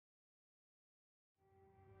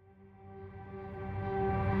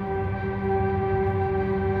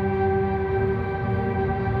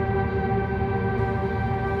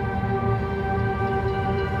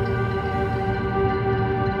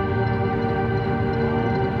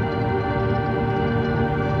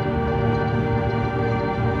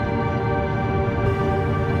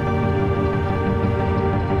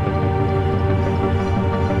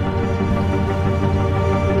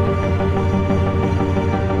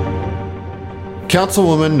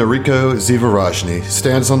Councilwoman Noriko Zivarajny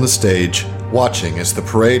stands on the stage, watching as the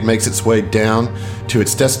parade makes its way down to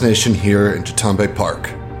its destination here in Jatambe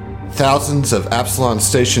Park. Thousands of Absalom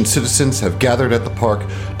Station citizens have gathered at the park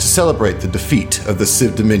to celebrate the defeat of the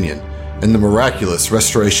Civ Dominion and the miraculous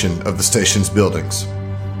restoration of the station's buildings.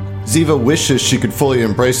 Ziva wishes she could fully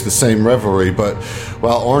embrace the same revelry, but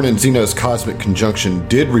while Orn and Zeno's cosmic conjunction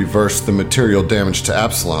did reverse the material damage to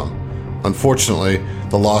Absalom, unfortunately,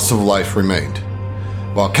 the loss of life remained.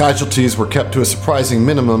 While casualties were kept to a surprising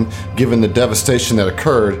minimum given the devastation that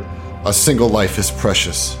occurred, a single life is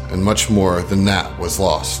precious, and much more than that was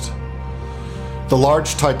lost. The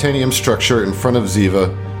large titanium structure in front of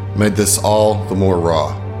Ziva made this all the more raw,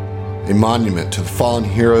 a monument to the fallen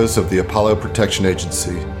heroes of the Apollo Protection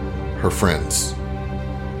Agency, her friends.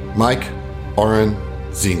 Mike, Oren,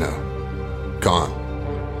 Zeno, gone.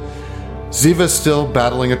 Ziva is still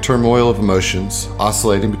battling a turmoil of emotions,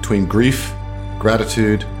 oscillating between grief,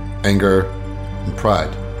 gratitude, anger, and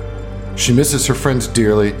pride. She misses her friends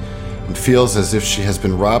dearly and feels as if she has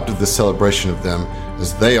been robbed of the celebration of them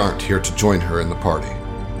as they aren't here to join her in the party.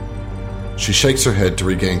 She shakes her head to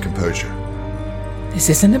regain composure. This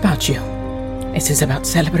isn't about you. This is about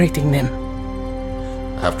celebrating them.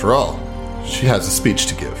 After all, she has a speech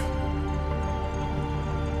to give.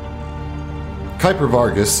 Kuiper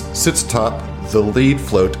Vargas sits atop the lead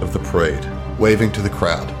float of the parade, waving to the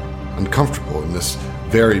crowd, uncomfortable in this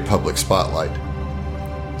very public spotlight.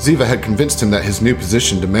 Ziva had convinced him that his new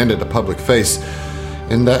position demanded a public face,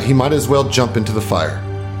 and that he might as well jump into the fire.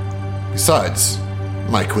 Besides,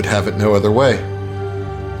 Mike would have it no other way.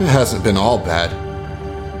 It hasn't been all bad.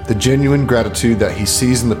 The genuine gratitude that he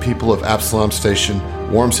sees in the people of Absalom Station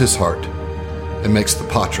warms his heart and makes the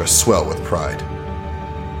Patra swell with pride.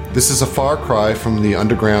 This is a far cry from the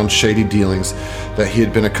underground shady dealings that he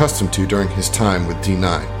had been accustomed to during his time with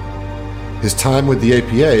D9. His time with the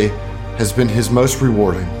APA has been his most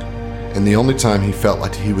rewarding, and the only time he felt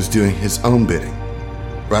like he was doing his own bidding,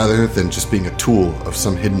 rather than just being a tool of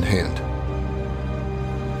some hidden hand.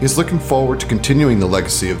 He is looking forward to continuing the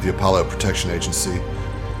legacy of the Apollo Protection Agency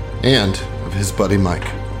and of his buddy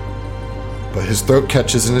Mike. But his throat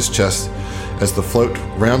catches in his chest as the float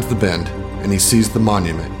rounds the bend and he sees the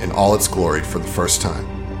monument in all its glory for the first time.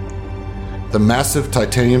 The massive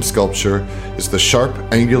titanium sculpture is the sharp,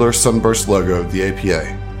 angular sunburst logo of the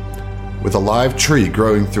APA, with a live tree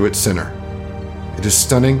growing through its center. It is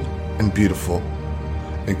stunning and beautiful,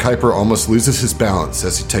 and Kuiper almost loses his balance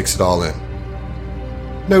as he takes it all in.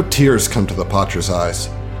 No tears come to the Patra's eyes,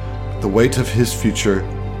 but the weight of his future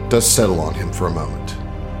does settle on him for a moment.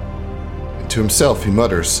 And to himself he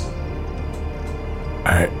mutters,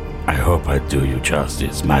 I hope I do you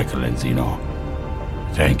justice, Michael and Zeno.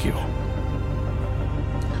 Thank you.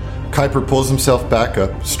 Kuiper pulls himself back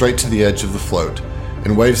up, straight to the edge of the float,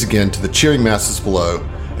 and waves again to the cheering masses below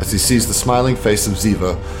as he sees the smiling face of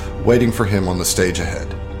Ziva waiting for him on the stage ahead.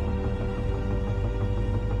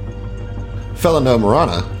 Felino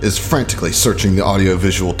Marana is frantically searching the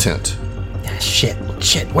audio-visual tent. Shit,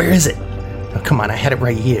 where is it? Oh, come on, I had it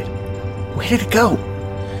right here. Where did it go?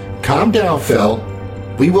 Calm down, Fel.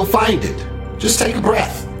 We will find it. Just take a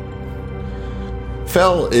breath.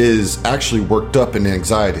 Fel is actually worked up in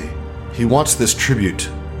anxiety. He wants this tribute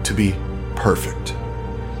to be perfect.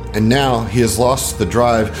 And now he has lost the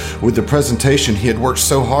drive with the presentation he had worked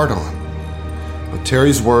so hard on. But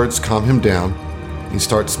Terry's words calm him down. He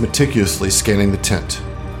starts meticulously scanning the tent.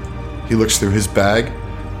 He looks through his bag,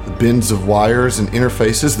 the bins of wires and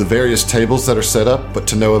interfaces, the various tables that are set up, but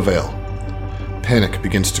to no avail. Panic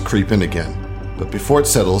begins to creep in again. But before it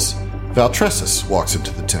settles, Valtressus walks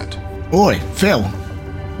into the tent. Oi, Phil.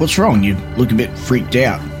 What's wrong? You look a bit freaked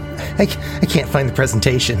out. I can't find the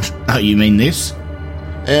presentation. Oh, you mean this?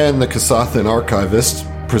 And the Kasathan archivist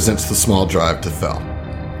presents the small drive to Fel.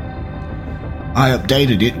 I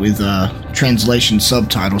updated it with translation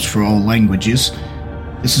subtitles for all languages.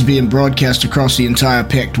 This is being broadcast across the entire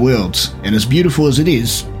Pact Worlds, and as beautiful as it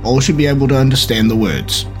is, all should be able to understand the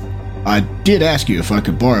words. I did ask you if I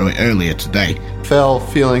could borrow it earlier today. Fel,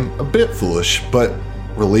 feeling a bit foolish, but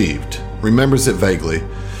relieved, remembers it vaguely,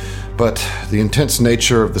 but the intense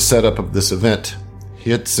nature of the setup of this event, he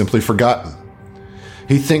had simply forgotten.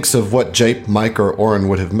 He thinks of what Jape, Mike, or Oren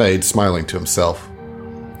would have made, smiling to himself.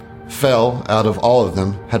 Fel, out of all of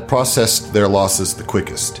them, had processed their losses the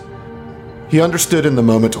quickest. He understood in the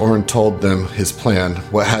moment Oren told them his plan,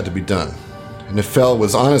 what had to be done, and if Fel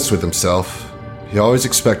was honest with himself, he always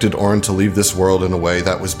expected Oren to leave this world in a way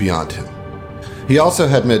that was beyond him. He also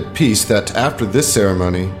had made peace that after this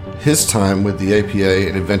ceremony, his time with the APA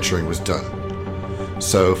and adventuring was done.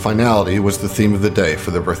 So finality was the theme of the day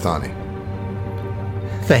for the Berthani.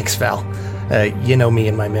 Thanks, Val. You know me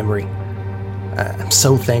and my memory. I'm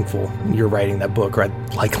so thankful you're writing that book, or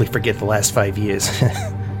I'd likely forget the last 5 years.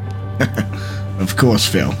 Of course,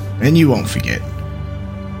 Phil. And you won't forget.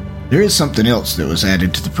 There is something else that was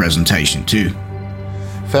added to the presentation, too.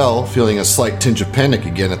 Fel, feeling a slight tinge of panic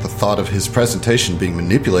again at the thought of his presentation being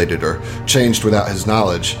manipulated or changed without his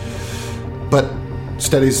knowledge, but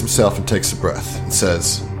steadies himself and takes a breath and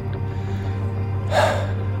says,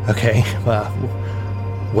 Okay,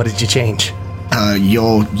 what did you change?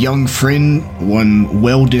 Your young friend, one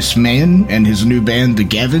Weldis Man, and his new band, the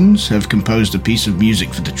Gavins, have composed a piece of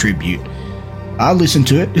music for the tribute. I listened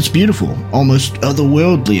to it. It's beautiful, almost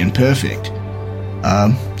otherworldly and perfect.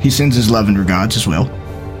 He sends his love and regards as well.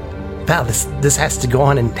 Val, this has to go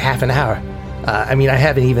on in half an hour. I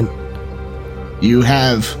haven't even... You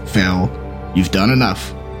have, Phil. You've done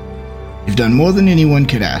enough. You've done more than anyone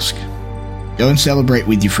could ask. Go and celebrate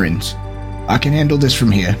with your friends. I can handle this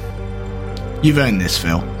from here. You've earned this,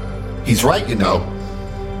 Phil. He's right, you know.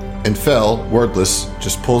 And Fel, wordless,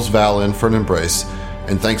 just pulls Val in for an embrace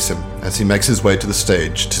and thanks him as he makes his way to the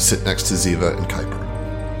stage to sit next to Ziva and Kuiper.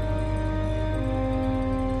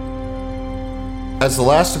 As the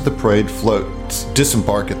last of the parade floats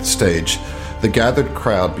disembark at the stage, the gathered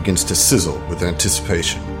crowd begins to sizzle with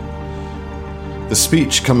anticipation. The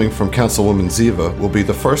speech coming from Councilwoman Ziva will be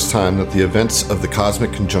the first time that the events of the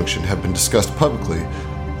Cosmic Conjunction have been discussed publicly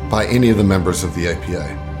by any of the members of the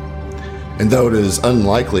APA. And though it is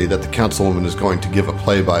unlikely that the Councilwoman is going to give a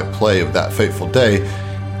play-by-play of that fateful day,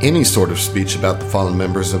 any sort of speech about the fallen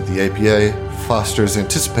members of the APA fosters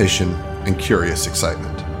anticipation and curious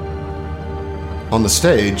excitement. On the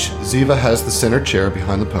stage, Ziva has the center chair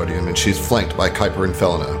behind the podium, and she's flanked by Kuiper and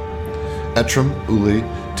Felino. Etrim, Uli,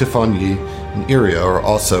 Tifon Yi, and Iria are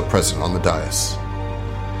also present on the dais.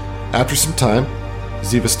 After some time,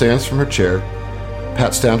 Ziva stands from her chair,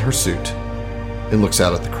 pats down her suit, and looks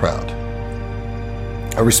out at the crowd.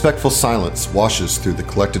 A respectful silence washes through the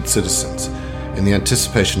collected citizens, and the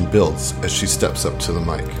anticipation builds as she steps up to the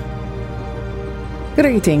mic.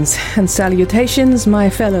 Greetings and salutations, my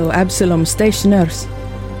fellow Absalom stationers,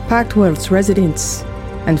 Pact Worlds residents,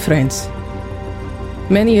 and friends.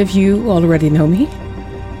 Many of you already know me,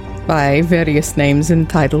 by various names and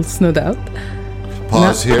titles, no doubt.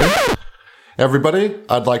 Pause here. Everybody,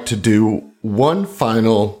 I'd like to do one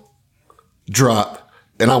final drop,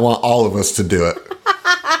 and I want all of us to do it.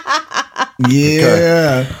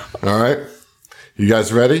 Yeah. Okay. All right. You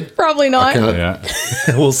guys ready? Probably not. Yeah.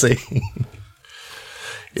 We'll see.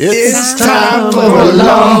 It's Time for a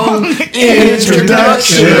long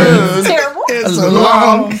introduction. Terrible. It's a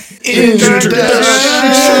long introduction.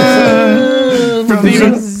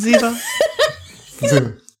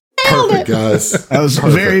 Perfect, guys. That was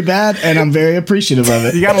very bad, and I'm very appreciative of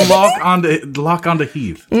it. You gotta lock onto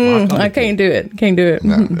Heath. I can't do it. Can't do it.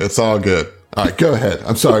 No, it's all good. All right, go ahead.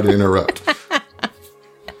 I'm sorry to interrupt.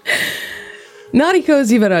 Nariko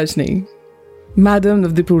Zivarajni, Madam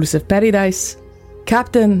of the Pools of Paradise,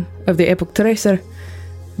 Captain of the Epoch Tracer,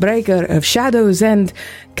 Breaker of Shadows, and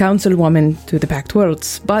Councilwoman to the Pact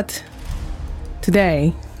Worlds. But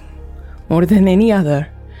today, more than any other,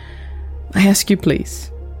 I ask you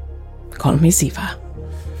please, call me Ziva.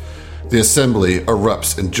 The assembly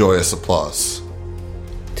erupts in joyous applause.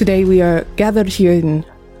 Today we are gathered here in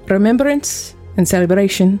remembrance and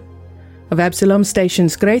celebration of Absalom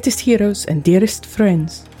Station's greatest heroes and dearest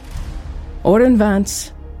friends, Oren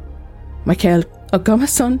Vance, Michael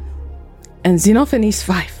Ogamason, and Xenophanes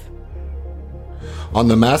Fife. On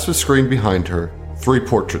the massive screen behind her, 3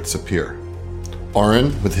 portraits appear.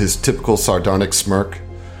 Oren with his typical sardonic smirk,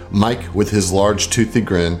 Mike with his large toothy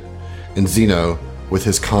grin, and Zeno with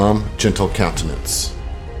his calm, gentle countenance.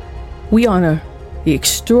 We honor the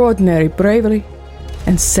extraordinary bravery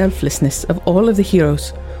and selflessness of all of the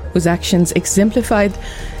heroes whose actions exemplified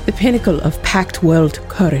the pinnacle of Pact World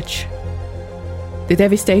courage. The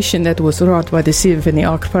devastation that was wrought by the Civ and the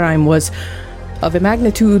Arc Prime was of a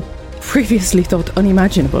magnitude previously thought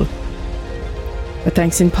unimaginable. But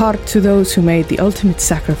thanks in part to those who made the ultimate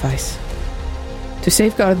sacrifice to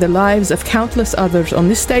safeguard the lives of countless others on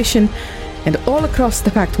this station and all across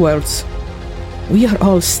the Pact Worlds, we are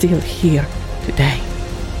all still here today.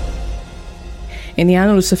 In the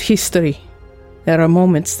annals of history, there are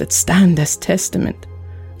moments that stand as testament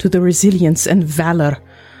to the resilience and valor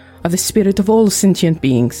of the spirit of all sentient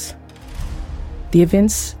beings. The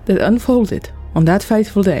events that unfolded on that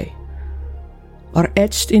fateful day are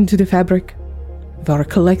etched into the fabric of our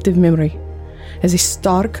collective memory as a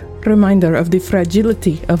stark reminder of the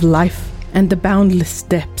fragility of life and the boundless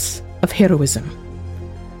depths of heroism.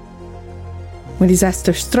 When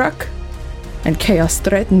disaster struck, and chaos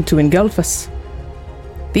threatened to engulf us.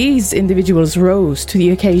 These individuals rose to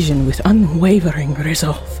the occasion with unwavering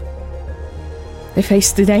resolve. They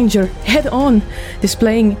faced the danger head-on,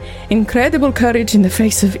 displaying incredible courage in the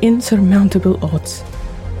face of insurmountable odds.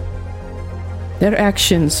 Their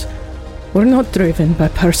actions were not driven by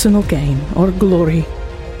personal gain or glory,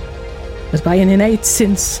 but by an innate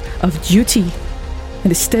sense of duty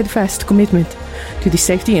and a steadfast commitment to the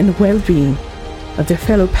safety and well-being of their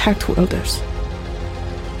fellow Pact Worlders.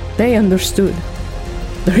 They understood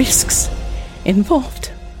the risks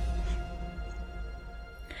involved.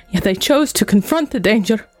 Yet they chose to confront the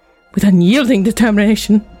danger with unyielding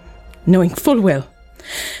determination, knowing full well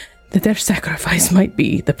that their sacrifice might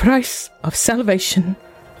be the price of salvation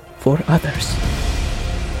for others.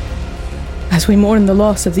 As we mourn the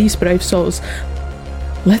loss of these brave souls,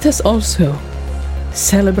 let us also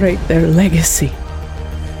celebrate their legacy.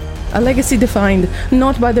 A legacy defined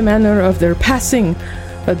not by the manner of their passing,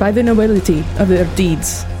 but by the nobility of their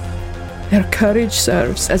deeds. Their courage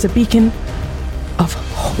serves as a beacon of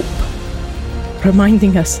hope,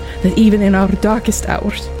 reminding us that even in our darkest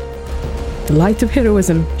hours, the light of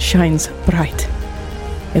heroism shines bright,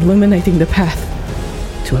 illuminating the path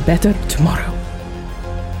to a better tomorrow.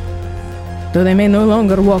 Though they may no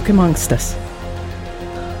longer walk amongst us,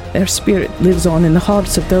 their spirit lives on in the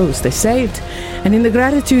hearts of those they saved and in the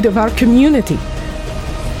gratitude of our community.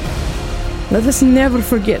 Let us never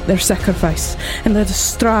forget their sacrifice, and let us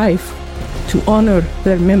strive to honor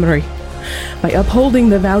their memory by upholding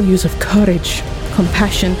the values of courage,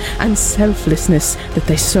 compassion, and selflessness that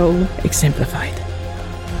they so exemplified.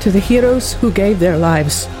 To the heroes who gave their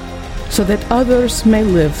lives so that others may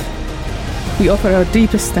live, we offer our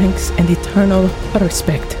deepest thanks and eternal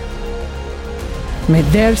respect. May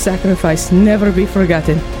their sacrifice never be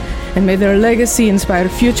forgotten, and may their legacy inspire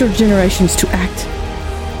future generations to act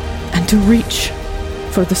and to reach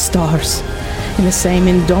for the stars in the same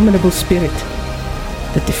indomitable spirit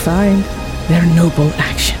that defined their noble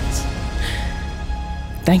actions.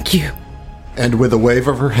 Thank you. And with a wave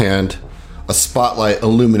of her hand, a spotlight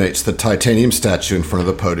illuminates the titanium statue in front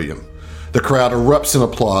of the podium. The crowd erupts in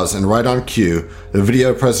applause, and right on cue, the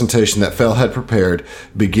video presentation that Fel had prepared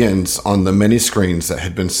begins on the many screens that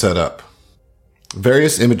had been set up.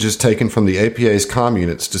 Various images taken from the APA's comm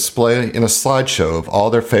units display in a slideshow of all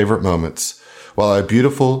their favorite moments, while a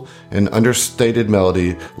beautiful and understated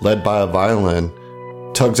melody led by a violin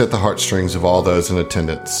tugs at the heartstrings of all those in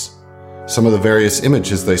attendance. Some of the various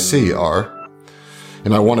images they see are,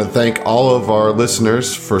 and I want to thank all of our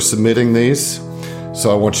listeners for submitting these. So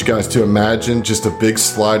I want you guys to imagine just a big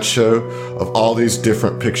slideshow of all these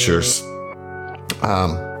different pictures.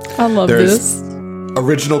 I love this.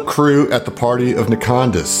 Original crew at the party of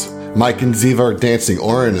Nikondas. Mike and Ziva are dancing.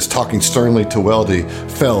 Orin is talking sternly to Weldy.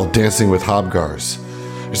 Fel dancing with Hobgars.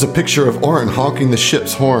 There's a picture of Orin honking the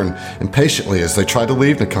ship's horn impatiently as they try to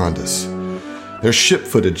leave Nikondas. There's ship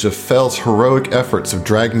footage of Fel's heroic efforts of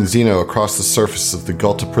dragging Zeno across the surface of the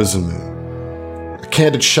Gulta prison moon. A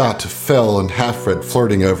candid shot of Fel and Halfred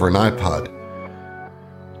flirting over an iPad,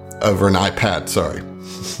 sorry.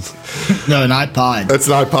 No, an iPod. That's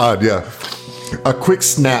an iPod, yeah. A quick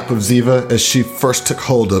snap of Ziva as she first took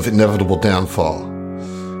hold of inevitable downfall.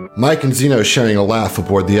 Mike and Zeno sharing a laugh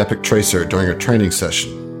aboard the Epic Tracer during a training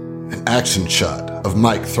session. An action shot of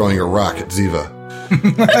Mike throwing a rock at Ziva.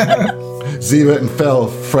 Ziva and Fel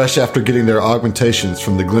fresh after getting their augmentations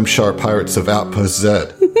from the Glimshar pirates of Outpost Z.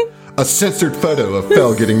 A censored photo of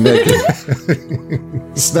Fel getting naked.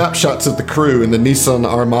 Snapshots of the crew in the Nissan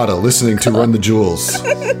Armada listening to Run the Jewels.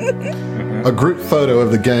 A group photo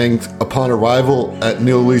of the gang upon arrival at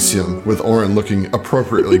New Elysium with Orin looking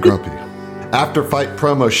appropriately grumpy. After-fight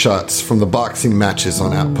promo shots from the boxing matches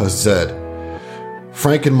on Outpost Z.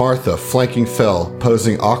 Frank and Martha flanking Fel,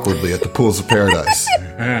 posing awkwardly at the Pools of Paradise.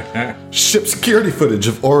 Ship security footage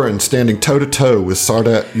of Orin standing toe-to-toe with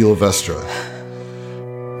Sardat Ulavestra.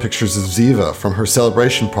 Pictures of Ziva from her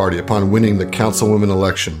celebration party upon winning the councilwoman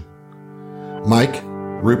election. Mike,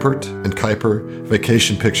 Rupert, and Kuiper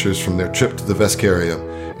vacation pictures from their trip to the Vescaria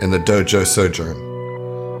and the dojo sojourn.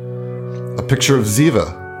 A picture of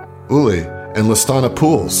Ziva, Uli, and Listana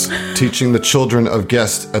Pools teaching the children of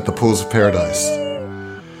guests at the Pools of Paradise.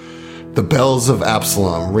 The bells of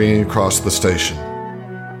Absalom ringing across the station.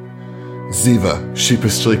 Ziva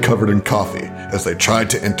sheepishly covered in coffee as they tried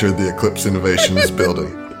to enter the Eclipse Innovations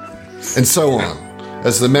building. And so on,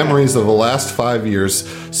 as the memories of the last 5 years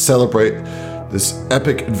celebrate this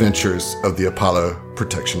epic adventures of the Apollo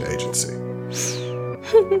Protection Agency.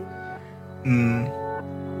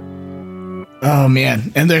 Oh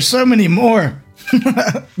man, and there's so many more.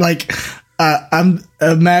 Like, I'm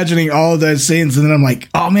imagining all of those scenes, and then I'm like,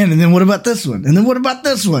 oh man, and then what about this one? And then what about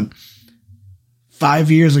this one?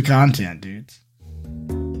 5 years of content, dudes.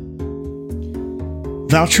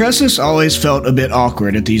 Valtressus always felt a bit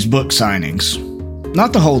awkward at these book signings.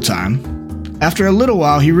 Not the whole time. After a little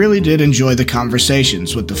while, he really did enjoy the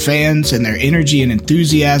conversations with the fans and their energy and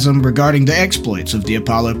enthusiasm regarding the exploits of the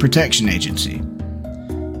Apollo Protection Agency.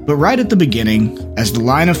 But right at the beginning, as the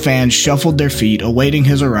line of fans shuffled their feet awaiting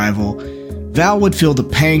his arrival, Val would feel the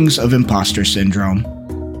pangs of imposter syndrome.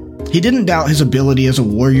 He didn't doubt his ability as a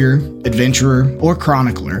warrior, adventurer, or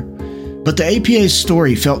chronicler, but the APA's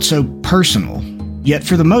story felt so personal, yet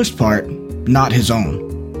for the most part, not his own.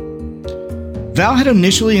 Val had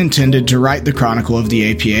initially intended to write the Chronicle of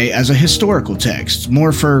the APA as a historical text,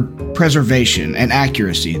 more for preservation and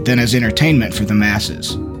accuracy than as entertainment for the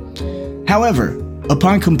masses. However,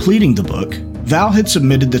 upon completing the book, Val had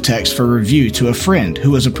submitted the text for review to a friend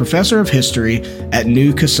who was a professor of history at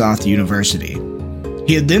New Kasath University.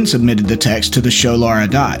 He had then submitted the text to the Sholar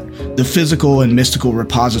Adat, the physical and mystical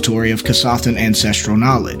repository of Kasathan ancestral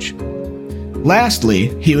knowledge. Lastly,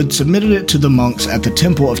 he had submitted it to the monks at the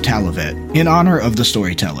Temple of Talavet in honor of the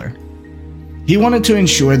storyteller. He wanted to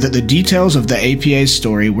ensure that the details of the APA's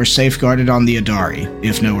story were safeguarded on the Adari,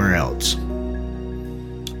 if nowhere else.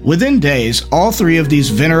 Within days, all three of these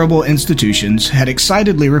venerable institutions had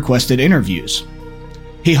excitedly requested interviews.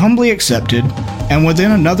 He humbly accepted, and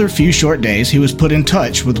within another few short days he was put in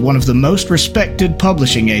touch with one of the most respected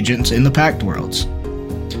publishing agents in the Pact Worlds.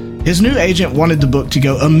 His new agent wanted the book to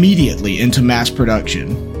go immediately into mass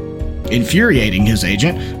production. Infuriating his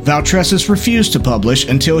agent, Valtressus refused to publish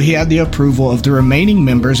until he had the approval of the remaining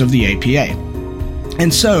members of the APA.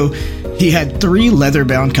 And so, he had 3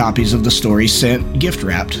 leather-bound copies of the story sent,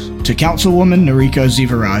 gift-wrapped, to Councilwoman Noriko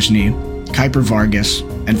Zivarajni, Kuiper Vargas,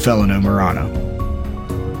 and Felino Murano.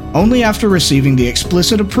 Only after receiving the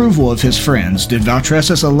explicit approval of his friends did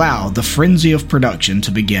Valtressus allow the frenzy of production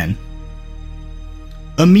to begin.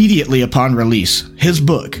 Immediately upon release, his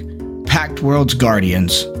book, Pact Worlds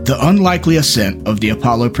Guardians, The Unlikely Ascent of the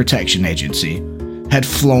Apollo Protection Agency, had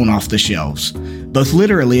flown off the shelves, both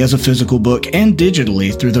literally as a physical book and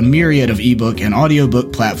digitally through the myriad of ebook and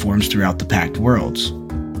audiobook platforms throughout the Pact Worlds.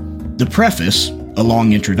 The preface, a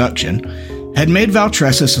long introduction, had made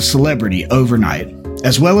Valtressus a celebrity overnight,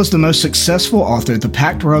 as well as the most successful author the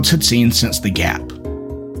Pact Worlds had seen since the Gap.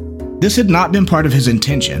 This had not been part of his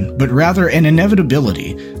intention, but rather an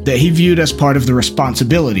inevitability that he viewed as part of the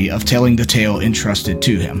responsibility of telling the tale entrusted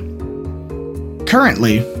to him.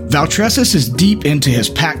 Currently, Valtressus is deep into his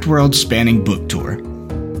Pact Worlds spanning book tour.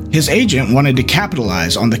 His agent wanted to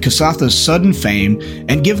capitalize on the Kasatha's sudden fame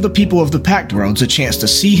and give the people of the Pact Worlds a chance to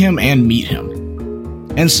see him and meet him.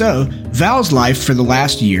 And so, Val's life for the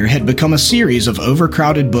last year had become a series of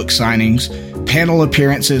overcrowded book signings, panel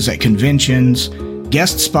appearances at conventions,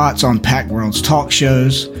 guest spots on Pact Worlds talk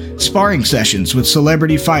shows, sparring sessions with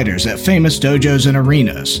celebrity fighters at famous dojos and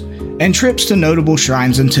arenas, and trips to notable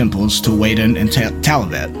shrines and temples to Waden and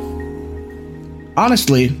Talavet.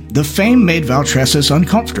 Honestly, the fame made Valtressus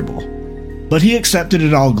uncomfortable, but he accepted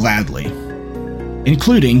it all gladly,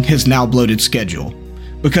 including his now bloated schedule,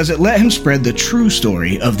 because it let him spread the true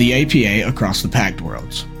story of the APA across the Pact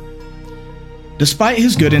Worlds. Despite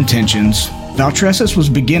his good intentions, Valtressus was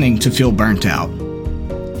beginning to feel burnt out.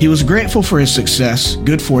 He was grateful for his success,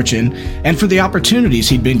 good fortune, and for the opportunities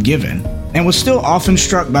he'd been given, and was still often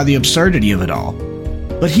struck by the absurdity of it all.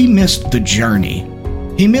 But he missed the journey.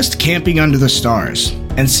 He missed camping under the stars,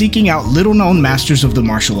 and seeking out little-known masters of the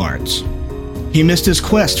martial arts. He missed his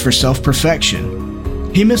quest for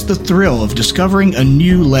self-perfection. He missed the thrill of discovering a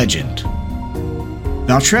new legend.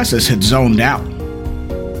 Valtressus had zoned out.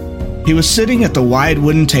 He was sitting at the wide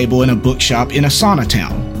wooden table in a bookshop in Asana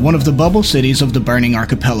Town, one of the bubble cities of the Burning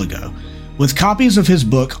Archipelago, with copies of his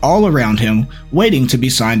book all around him, waiting to be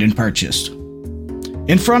signed and purchased.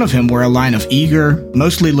 In front of him were a line of eager,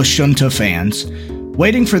 mostly Lashunta fans,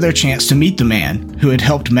 waiting for their chance to meet the man who had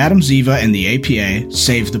helped Madame Ziva and the APA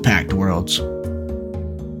save the Pact Worlds.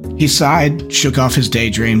 He sighed, shook off his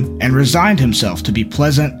daydream, and resigned himself to be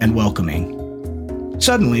pleasant and welcoming.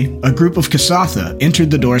 Suddenly, a group of Kasatha entered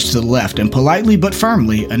the doors to the left and politely but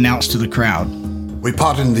firmly announced to the crowd, We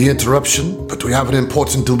pardon the interruption, but we have an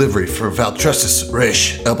important delivery for Valtressus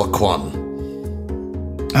Resh Elbakwan.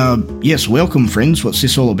 Yes, welcome, friends. What's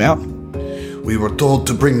this all about? We were told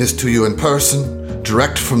to bring this to you in person,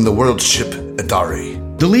 direct from the world ship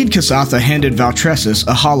Adari. The lead Kasatha handed Valtressus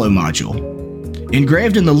a hollow module.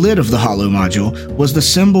 Engraved in the lid of the hollow module was the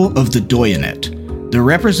symbol of the Doyanet, the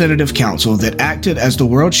representative council that acted as the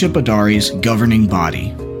world ship Adari's governing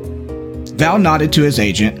body. Val nodded to his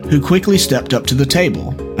agent, who quickly stepped up to the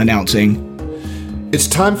table, announcing, It's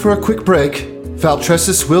time for a quick break.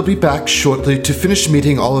 Valtressus will be back shortly to finish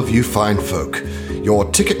meeting all of you fine folk. Your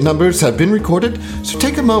ticket numbers have been recorded, so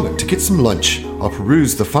take a moment to get some lunch or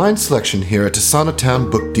peruse the fine selection here at Asana Town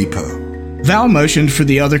Book Depot. Val motioned for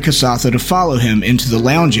the other Kasatha to follow him into the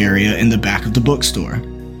lounge area in the back of the bookstore.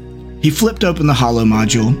 He flipped open the holo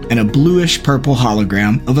module, and a bluish-purple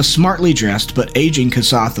hologram of a smartly dressed but aging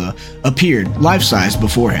Kasatha appeared life-size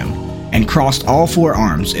before him, and crossed all four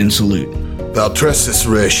arms in salute.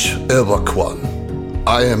 Valtressus Resh Elbakwan.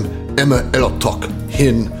 I am Emma Elotok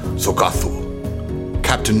Hin Zogathu,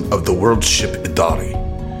 captain of the world ship Idari.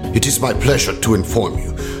 It is my pleasure to inform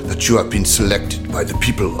you that you have been selected by the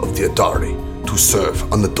people of the Idari to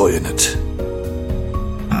serve on the Doyanet.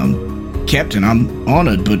 Captain, I'm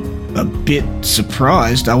honored, but a bit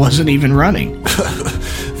surprised I wasn't even running.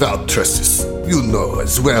 Valtressus, you know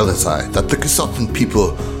as well as I that the Kasathan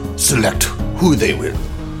people select who they will,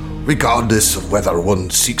 regardless of whether one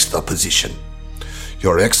seeks the position.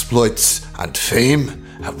 Your exploits and fame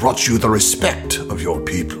have brought you the respect of your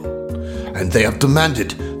people, and they have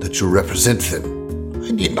demanded that you represent them.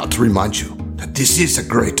 I need not to remind you that this is a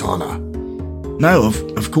great honor. No,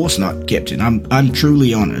 of course not, Captain. I'm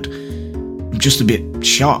truly honored. I'm just a bit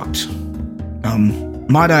shocked.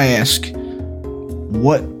 Might I ask,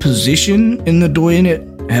 what position in the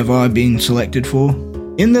Doyanet have I been selected for?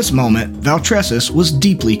 In this moment, Valtressus was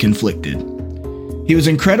deeply conflicted. He was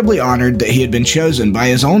incredibly honored that he had been chosen by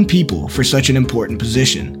his own people for such an important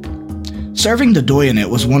position. Serving the Doyanet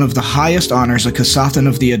was one of the highest honors a Kasathan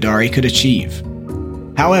of the Idari could achieve.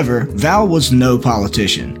 However, Val was no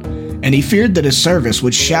politician, and he feared that his service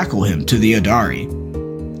would shackle him to the Idari.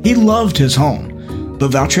 He loved his home, but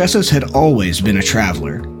Valtressus had always been a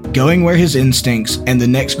traveler, going where his instincts and the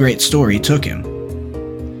next great story took him.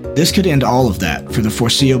 This could end all of that for the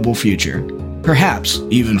foreseeable future, perhaps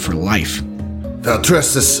even for life.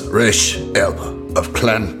 Valtressus Resh Elba of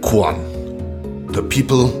Clan Kwan. The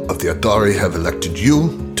people of the Idari have elected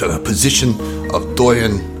you to the position of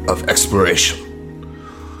Doyen of Exploration.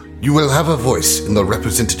 You will have a voice in the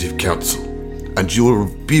Representative Council, and you will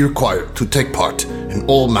be required to take part in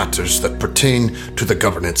all matters that pertain to the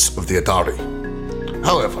governance of the Idari.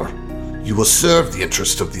 However, you will serve the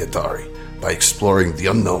interest of the Idari by exploring the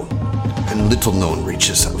unknown and little-known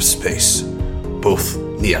reaches of space, both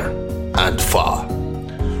near and far.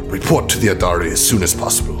 Report to the Idari as soon as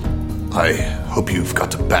possible. I hope you've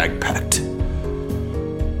got a bag packed.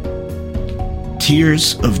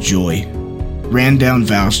 Tears of joy ran down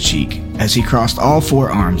Val's cheek as he crossed all four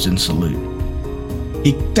arms in salute.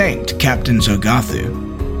 He thanked Captain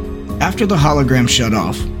Zogathu. After the hologram shut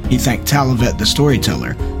off, he thanked Talavet the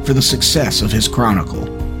storyteller for the success of his chronicle.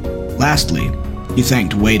 Lastly, he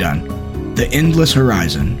thanked Waydun, the endless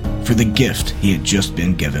horizon, for the gift he had just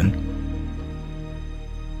been given.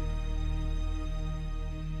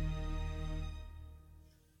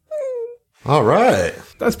 All right.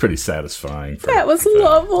 That's pretty satisfying. That was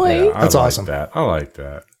lovely. Yeah, That's awesome. I like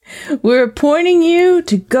that. We're appointing you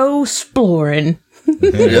to go exploring.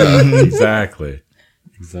 Yeah, exactly.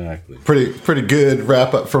 Pretty good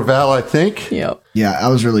wrap up for Val, I think. Yep. Yeah, I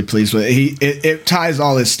was really pleased with it. It ties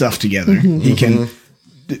all his stuff together. He can,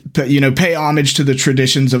 pay homage to the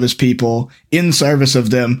traditions of his people in service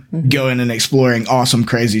of them, going and exploring awesome,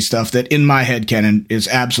 crazy stuff that in my headcanon is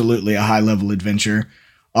absolutely a high level adventure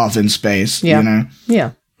off in space. Yeah.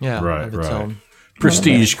 Yeah. Yeah. Right.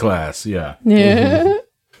 Prestige class, yeah. Yeah.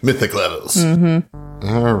 Mythic levels.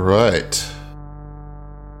 All right.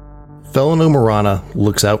 Felino Morana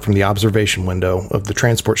looks out from the observation window of the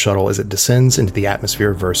transport shuttle as it descends into the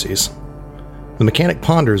atmosphere of Verces. The mechanic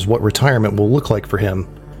ponders what retirement will look like for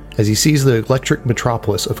him as he sees the electric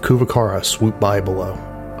metropolis of Kuvakara swoop by below.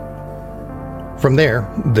 From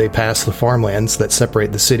there, they pass the farmlands that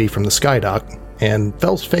separate the city from the skydock, and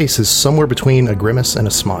Fel's face is somewhere between a grimace and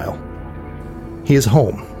a smile. He is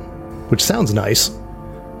home, which sounds nice,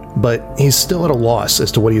 but he's still at a loss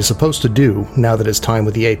as to what he is supposed to do now that his time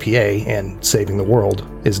with the APA and saving the world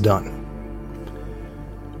is done.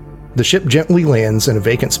 The ship gently lands in a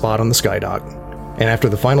vacant spot on the skydock, and after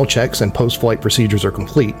the final checks and post-flight procedures are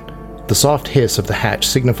complete, the soft hiss of the hatch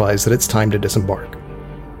signifies that it's time to disembark.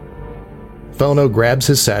 Felino grabs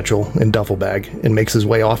his satchel and duffel bag and makes his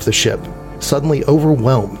way off the ship, suddenly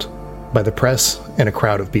overwhelmed by the press and a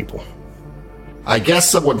crowd of people. I guess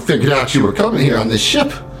someone figured out you were coming here on this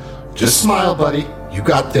ship. Just smile, buddy. You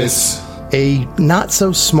got this. A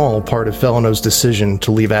not-so-small part of Felino's decision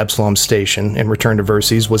to leave Absalom Station and return to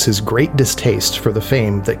Verces was his great distaste for the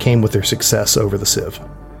fame that came with their success over the Civ.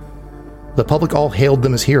 The public all hailed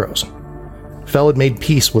them as heroes, Fel had made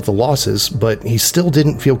peace with the losses, but he still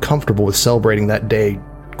didn't feel comfortable with celebrating that day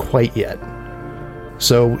quite yet.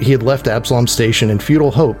 So he had left Absalom Station in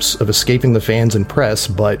futile hopes of escaping the fans and press,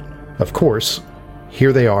 but, of course,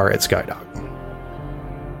 here they are at Skydock.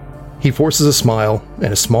 He forces a smile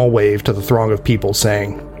and a small wave to the throng of people,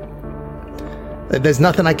 saying, "There's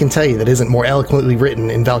nothing I can tell you that isn't more eloquently written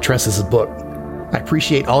in Valtres's book. I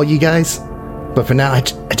appreciate all you guys, but for now, I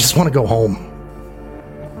just want to go home."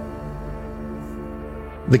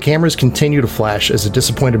 The cameras continue to flash as a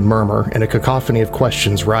disappointed murmur and a cacophony of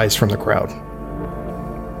questions rise from the crowd.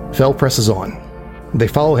 Fel presses on. They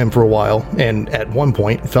follow him for a while, and at one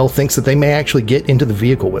point, Fel thinks that they may actually get into the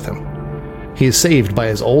vehicle with him. He is saved by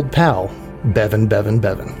his old pal, Bevan.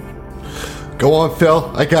 Go on,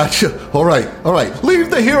 Fel. I got you. All right.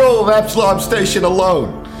 Leave the hero of Absalom Station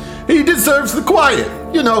alone. He deserves the quiet.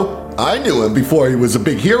 You know, I knew him before he was a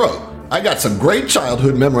big hero. I got some great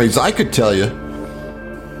childhood memories I could tell you.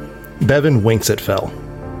 Bevan winks at Fel,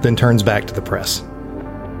 then turns back to the press.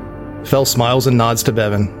 Fel smiles and nods to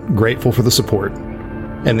Bevan, grateful for the support,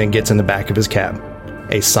 and then gets in the back of his cab,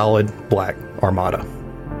 a solid black Armada.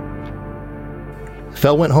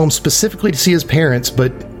 Fel went home specifically to see his parents,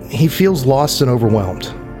 but he feels lost and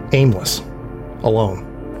overwhelmed, aimless, alone.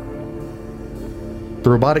 The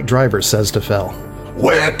robotic driver says to Fel,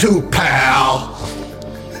 "Where to, pal?"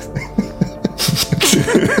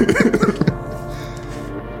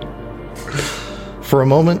 For a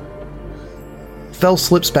moment, Fel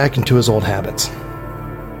slips back into his old habits.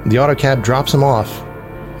 The autocab drops him off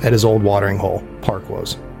at his old watering hole,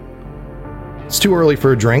 Parkwo's. It's too early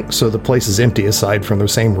for a drink, so the place is empty aside from the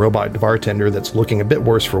same robot bartender that's looking a bit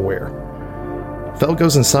worse for wear. Fel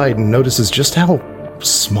goes inside and notices just how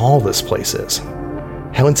small this place is.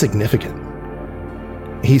 How insignificant.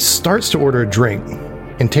 He starts to order a drink,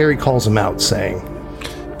 and Terry calls him out, saying,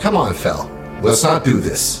 "Come on, Fel. Let's not do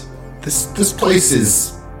this. This place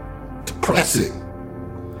is depressing."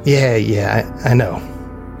 Yeah, I know.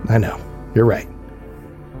 You're right.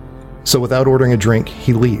 So without ordering a drink,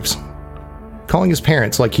 he leaves, calling his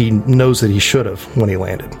parents like he knows that he should have when he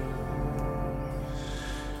landed.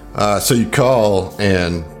 So you call,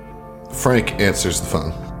 and Frank answers the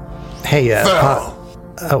phone. Hey, Fel!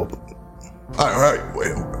 Oh. All right,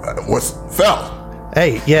 wait, what's Fel?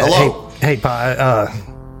 Hey, yeah, Hello? hey, Pa,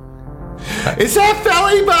 Is that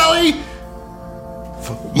Felly Belly?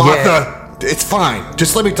 Martha, it's fine.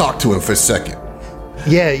 Just let me talk to him for a second.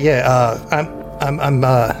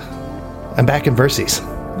 I'm back in Verses.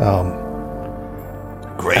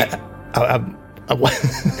 Great. God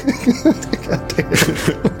damn it.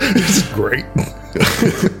 This is great.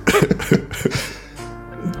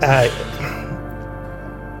 I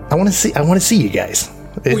want to see you guys.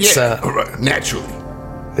 It's naturally.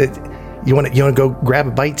 You want to go grab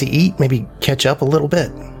a bite to eat? Maybe catch up a little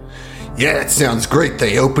bit. Yeah, it sounds great.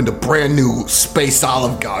 They opened a brand new Space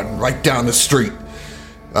Olive Garden right down the street.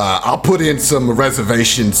 I'll put in some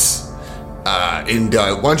reservations, and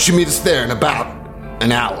why don't you meet us there in about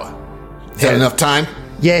an hour? Is that enough time?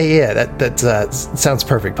 Yeah. That sounds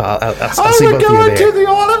perfect, Pa. I'll see both of you there. Are we going to the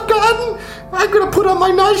Olive Garden? I'm gonna put on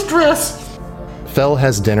my nice dress. Fel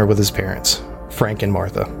has dinner with his parents, Frank and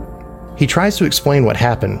Martha. He tries to explain what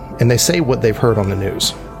happened, and they say what they've heard on the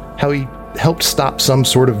news. How he helped stop some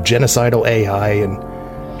sort of genocidal AI, and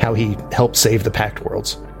how he helped save the Pact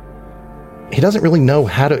Worlds. He doesn't really know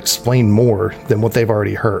how to explain more than what they've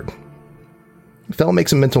already heard. Fel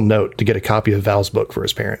makes a mental note to get a copy of Val's book for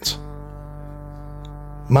his parents.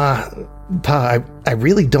 Pa, I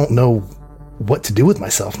really don't know what to do with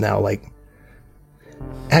myself now. Like,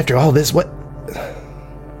 after all this, what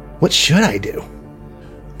should I do?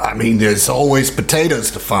 I mean, there's always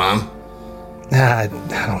potatoes to farm. I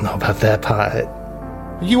don't know about that, Pa.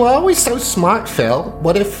 You are always so smart, Fel.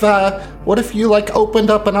 What if you, opened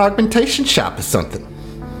up an augmentation shop or something?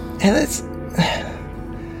 And that's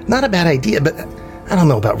not a bad idea, but I don't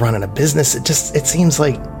know about running a business. It seems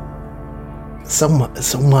like so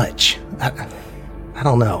much. I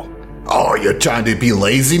don't know. Oh, you're trying to be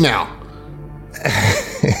lazy now?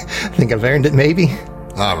 I think I've earned it, maybe.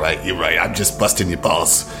 All right, you're right. I'm just busting your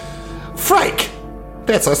balls. Frank!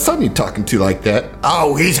 That's our son you're talking to like that.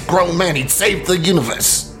 Oh, he's a grown man. He'd save the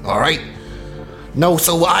universe. All right? No,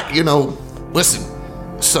 so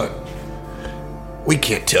listen, son. We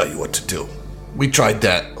can't tell you what to do. We tried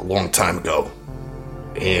that a long time ago.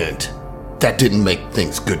 And that didn't make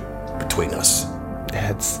things good between us.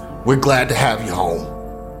 We're glad to have you home.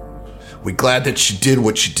 We're glad that you did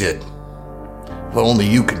what you did. But only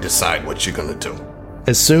you can decide what you're gonna do.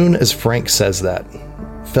 As soon as Frank says that,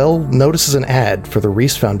 Fel notices an ad for the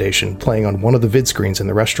Reese Foundation playing on one of the vid screens in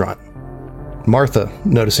the restaurant. Martha,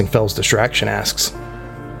 noticing Fell's distraction, asks,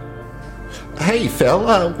 Hey,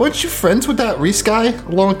 Fel, weren't you friends with that Reese guy a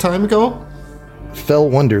long time ago? Fell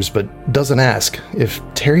wonders, but doesn't ask, if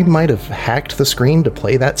Terry might have hacked the screen to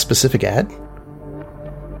play that specific ad.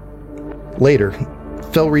 Later,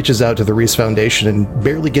 Fell reaches out to the Reese Foundation and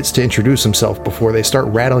barely gets to introduce himself before they start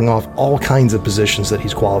rattling off all kinds of positions that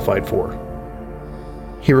he's qualified for.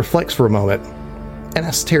 He reflects for a moment and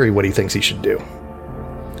asks Terry what he thinks he should do.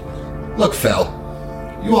 Look, Fel,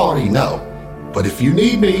 you already know, but if you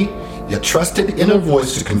need me, your trusted inner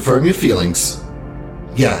voice to confirm your feelings,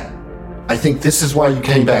 yeah, I think this is why you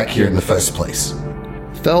came back here in the first place.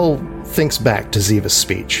 Fell thinks back to Ziva's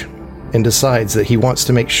speech and decides that he wants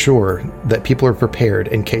to make sure that people are prepared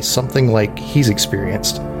in case something like he's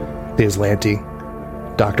experienced, the Aslanti,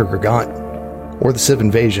 Dr. Gargant, or the Civ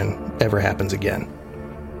invasion ever happens again.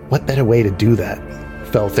 What better way to do that,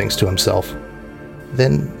 Fell thinks to himself,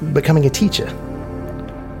 than becoming a teacher?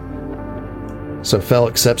 So Fell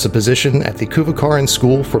accepts a position at the Kuvakaran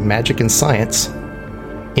School for Magic and Science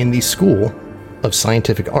in the School of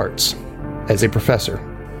Scientific Arts as a professor,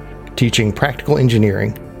 teaching practical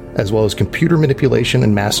engineering as well as computer manipulation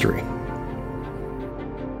and mastery.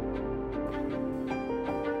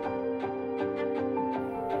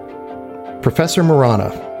 Professor Marana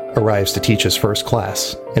arrives to teach his first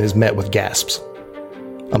class and is met with gasps.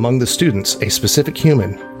 Among the students, a specific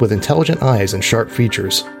human with intelligent eyes and sharp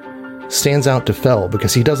features stands out to Fell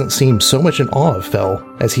because he doesn't seem so much in awe of Fell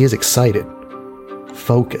as he is excited,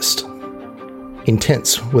 focused,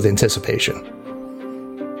 intense with anticipation.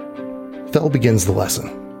 Fell begins the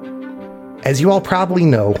lesson. As you all probably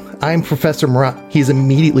know, I'm Professor Marana. He is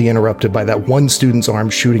immediately interrupted by that one student's arm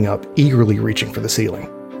shooting up, eagerly reaching for the ceiling.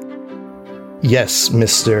 Yes,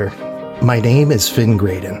 Mr. My name is Finn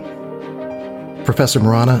Graydon. Professor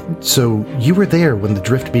Marana, so you were there when the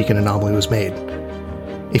drift beacon anomaly was made.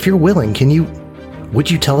 If you're willing, would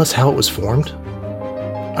you tell us how it was formed?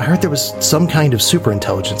 I heard there was some kind of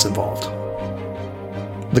superintelligence involved.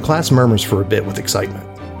 The class murmurs for a bit with excitement,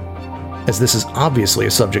 as this is obviously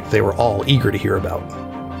a subject they were all eager to hear about.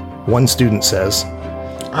 One student says,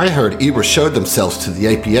 I heard Ibra showed themselves to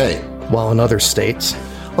the APA. While another states,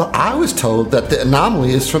 Well, I was told that the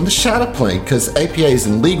anomaly is from the Shadow Plane, because APA is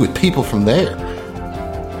in league with people from there.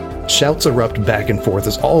 Shouts erupt back and forth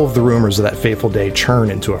as all of the rumors of that fateful day churn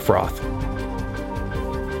into a froth.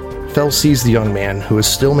 Fell sees the young man, who is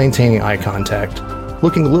still maintaining eye contact,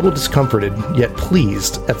 looking a little discomforted, yet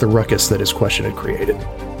pleased at the ruckus that his question had created.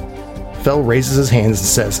 Fell raises his hands and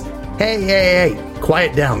says, Hey,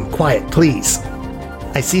 quiet down, quiet, please.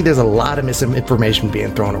 I see there's a lot of misinformation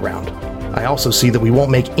being thrown around. I also see that we won't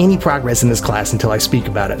make any progress in this class until I speak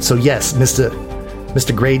about it. So yes,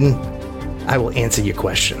 Mr. Graydon, I will answer your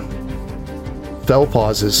question. Fell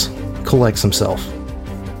pauses, collects himself,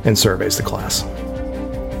 and surveys the class.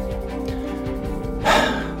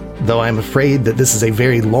 Though I am afraid that this is a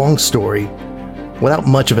very long story without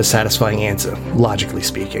much of a satisfying answer, logically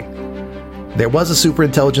speaking. There was a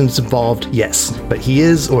superintelligence involved, yes, but he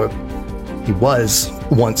was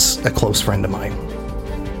once a close friend of mine.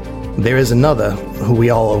 There is another who we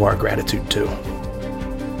all owe our gratitude to.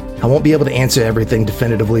 I won't be able to answer everything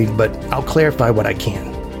definitively, but I'll clarify what I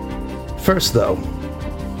can. First, though,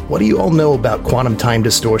 what do you all know about quantum time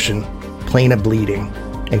distortion, planar bleeding,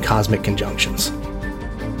 and cosmic conjunctions?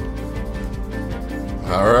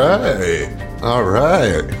 All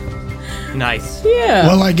right. Nice. Yeah.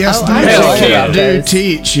 Well, I guess I do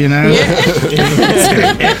teach, you know? Or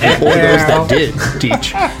those that did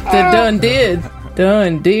teach. That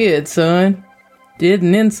done did, son. Did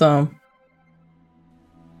and then some.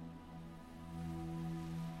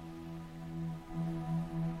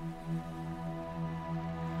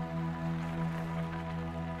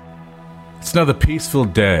 It's another peaceful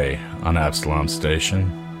day on Absalom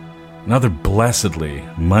Station. Another blessedly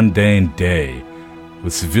mundane day,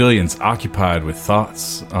 with civilians occupied with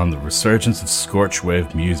thoughts on the resurgence of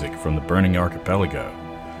scorchwave music from the burning archipelago.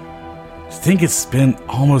 I think it's been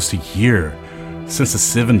almost a year since the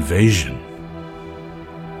Civ invasion.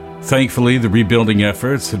 Thankfully, the rebuilding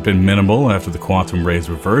efforts had been minimal after the quantum ray's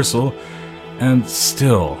reversal, and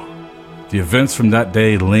still, the events from that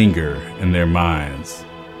day linger in their minds.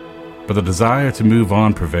 But the desire to move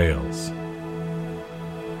on prevails.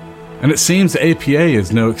 And it seems the APA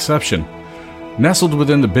is no exception. Nestled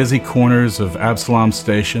within the busy corners of Absalom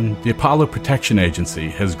Station, the Apollo Protection Agency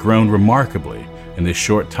has grown remarkably in this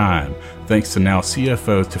short time, thanks to now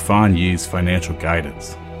CFO Tufan Yi's financial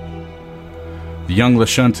guidance. The young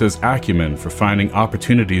Lashunta's acumen for finding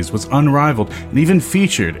opportunities was unrivaled and even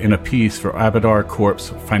featured in a piece for Abadar Corp's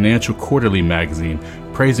Financial Quarterly magazine,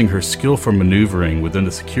 praising her skill for maneuvering within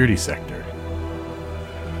the security sector.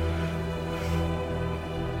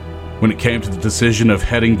 When it came to the decision of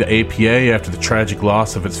heading the APA after the tragic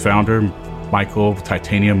loss of its founder, Michael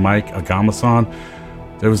Titanium Mike Agamasan,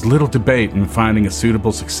 there was little debate in finding a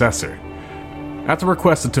suitable successor. At the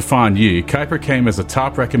request of Tufan Yi, Kuiper came as a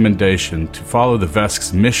top recommendation to follow the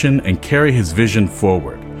Vesk's mission and carry his vision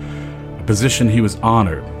forward, a position he was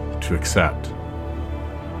honored to accept.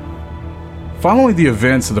 Following the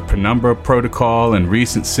events of the Penumbra Protocol and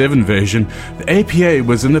recent Civ invasion, the APA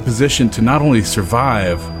was in a position to not only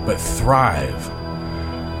survive, but thrive.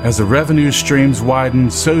 As the revenue streams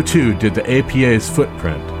widened, so too did the APA's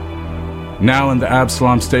footprint. Now in the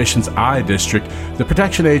Absalom Station's I District, the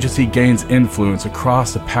Protection Agency gains influence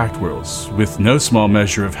across the Pact Worlds, with no small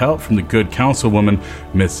measure of help from the good councilwoman,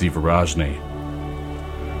 Miss Ziva Rajni.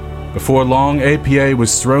 Before long, APA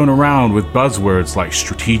was thrown around with buzzwords like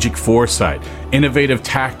strategic foresight, innovative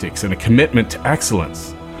tactics, and a commitment to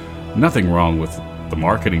excellence. Nothing wrong with the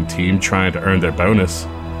marketing team trying to earn their bonus.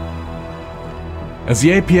 As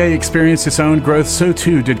the APA experienced its own growth, so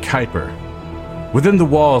too did Kuiper. Within the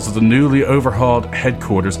walls of the newly overhauled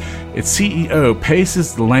headquarters, its CEO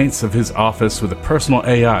paces the lengths of his office with a personal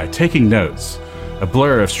AI, taking notes. A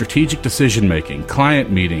blur of strategic decision-making,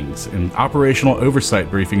 client meetings, and operational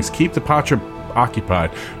oversight briefings keep the Patra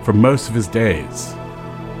occupied for most of his days.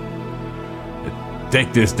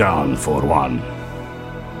 Take this down, 4-1.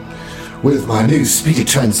 With my new speedy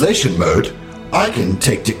translation mode, I can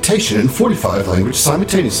take dictation in 45 languages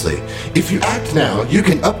simultaneously. If you act now, you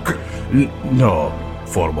can upgrade... No,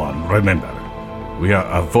 4-1, remember, we are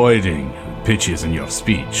avoiding pitches in your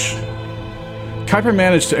speech. Kuiper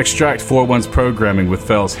managed to extract 4-1's programming with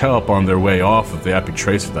Fell's help on their way off of the Epic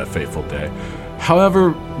Tracer that fateful day.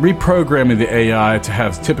 However, reprogramming the AI to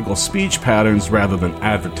have typical speech patterns rather than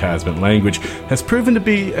advertisement language has proven to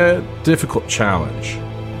be a difficult challenge.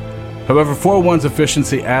 However, 4-1's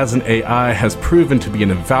efficiency as an AI has proven to be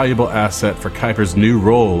an invaluable asset for Kuiper's new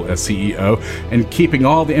role as CEO and keeping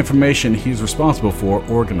all the information he's responsible for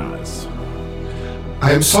organized.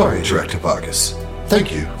 I am sorry, Director Vargas.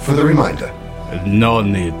 Thank you for the reminder. No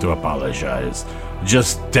need to apologize.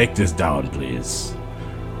 Just take this down, please.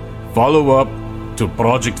 Follow up to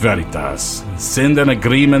Project Veritas. Send an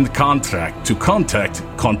agreement contract to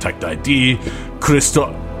contact ID,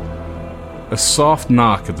 Christo... A soft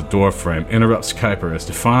knock at the doorframe interrupts Kuiper as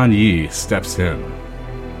Tufan Yi steps in.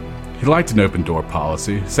 He liked an open-door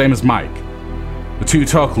policy, same as Mike. The two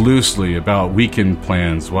talk loosely about weekend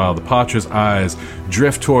plans while the Patra's eyes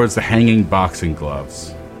drift towards the hanging boxing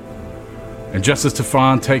gloves. And just as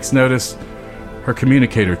Tufan takes notice, her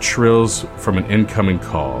communicator trills from an incoming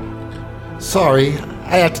call. Sorry,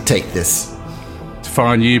 I have to take this.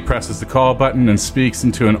 Tufan Yi presses the call button and speaks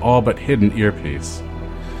into an all but hidden earpiece.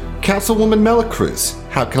 Councilwoman Melacruz,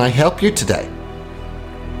 how can I help you today?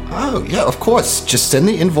 Oh, yeah, of course. Just send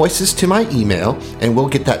the invoices to my email, and we'll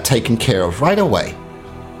get that taken care of right away.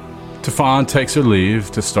 Tufan takes her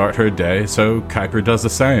leave to start her day, so Kuiper does the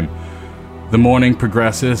same. The morning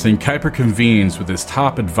progresses, and Kuiper convenes with his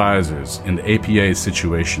top advisors in the APA's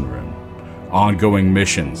Situation Room. Ongoing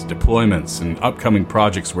missions, deployments, and upcoming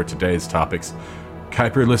projects were today's topics.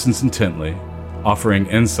 Kuiper listens intently, offering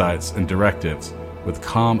insights and directives with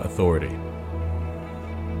calm authority.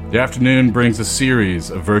 The afternoon brings a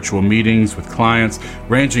series of virtual meetings with clients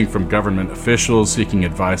ranging from government officials seeking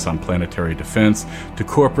advice on planetary defense to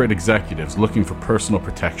corporate executives looking for personal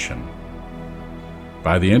protection.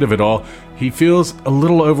 By the end of it all, he feels a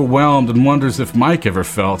little overwhelmed and wonders if Mike ever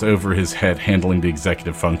felt over his head handling the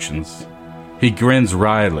executive functions. He grins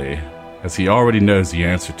wryly, as he already knows the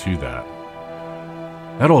answer to that.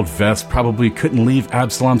 That old Vesk probably couldn't leave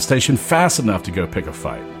Absalom Station fast enough to go pick a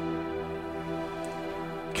fight.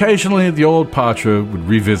 Occasionally, the old Patra would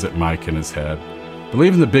revisit Mike in his head,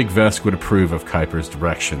 believing the big Vesk would approve of Kuiper's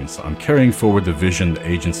directions on carrying forward the vision the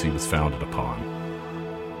agency was founded upon.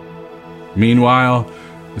 Meanwhile,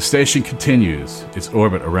 the station continues its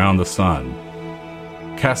orbit around the sun,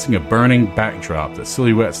 casting a burning backdrop that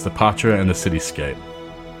silhouettes the Patra and the cityscape.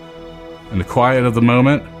 In the quiet of the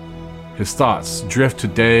moment, his thoughts drift to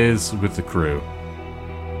days with the crew.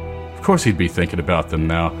 Of course he'd be thinking about them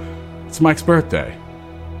now. It's Mike's birthday.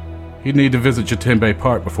 He'd need to visit Jatimbe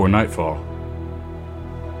Park before nightfall.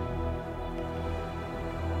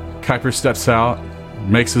 Kuiper steps out,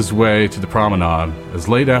 makes his way to the promenade as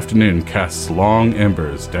late afternoon casts long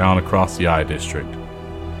embers down across the I District.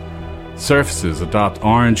 Surfaces adopt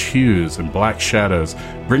orange hues and black shadows,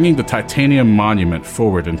 bringing the titanium monument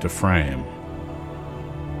forward into frame.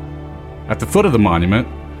 At the foot of the monument,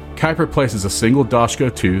 Kuiper places a single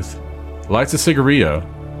Dashko tooth, lights a cigarillo,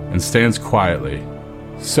 and stands quietly,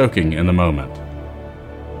 soaking in the moment.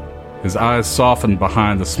 His eyes soften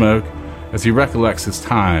behind the smoke as he recollects his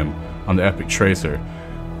time on the Epic Tracer,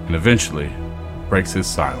 and eventually breaks his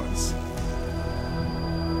silence.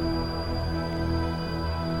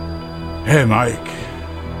 Hey, Mike.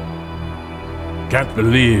 Can't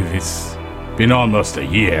believe it's been almost a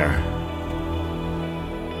year.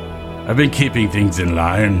 I've been keeping things in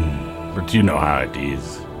line, but you know how it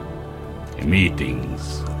is.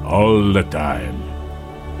 Meetings, all the time.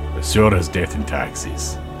 As sure as death in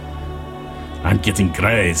taxis. I'm getting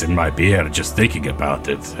grays in my beard just thinking about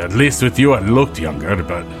it. At least with you I looked younger,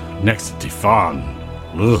 but next to Tifan,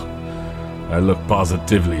 I look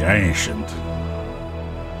positively ancient.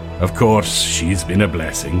 Of course, she's been a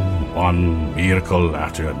blessing, one miracle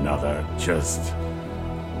after another, just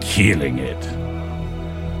killing it.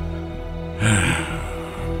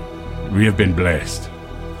 We have been blessed.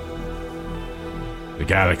 The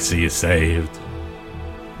galaxy is saved.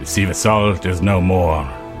 The Ziva Salt is no more.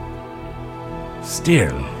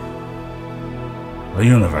 Still, the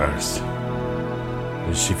universe.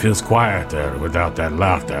 She feels quieter without that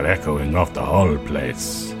laughter echoing off the whole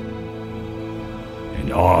place.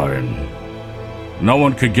 In Orin, no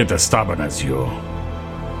one could get as stubborn as you.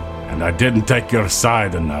 And I didn't take your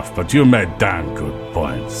side enough, but you made damn good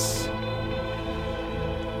points.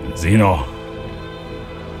 And Xeno,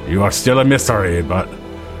 you are still a mystery, but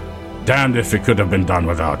damned if it could have been done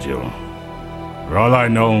without you. For all I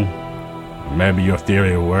know, maybe your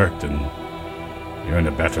theory worked and you're in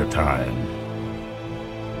a better time.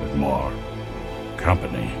 With more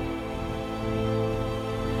company.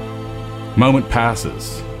 Moment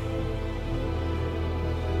passes.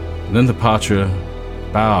 And then the Patra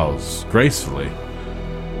bows gracefully,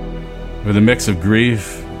 with a mix of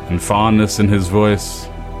grief and fondness in his voice.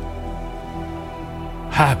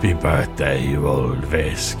 Happy birthday, you old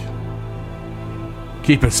Vesk.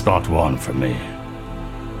 Keep it spot one for me.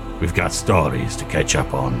 We've got stories to catch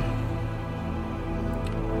up on.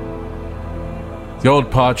 The old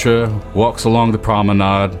Patra walks along the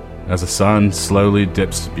promenade as the sun slowly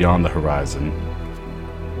dips beyond the horizon.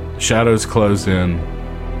 The shadows close in,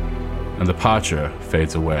 and the Patra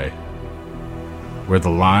fades away, where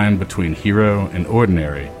the line between hero and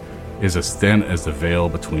ordinary is as thin as the veil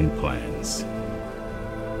between planes.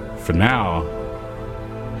 For now,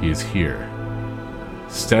 he is here,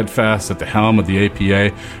 steadfast at the helm of the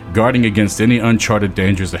APA, guarding against any uncharted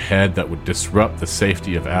dangers ahead that would disrupt the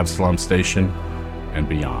safety of Absalom Station and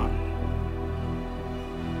beyond.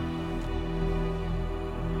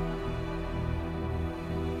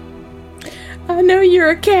 I know you're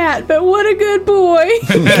a cat, but what a good boy.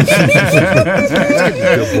 Good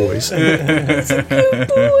boys. That's a good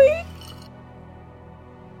boy.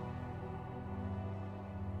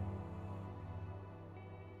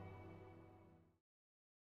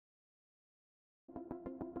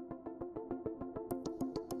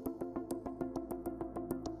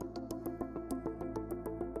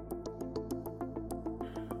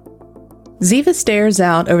 Ziva stares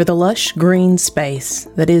out over the lush green space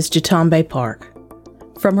that is Jatambe Park.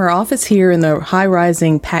 From her office here in the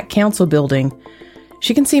high-rising Pack Council building,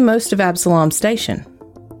 she can see most of Absalom Station.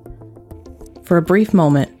 For a brief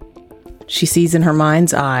moment, she sees in her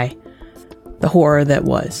mind's eye the horror that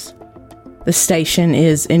was. The station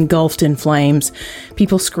is engulfed in flames.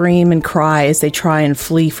 People scream and cry as they try and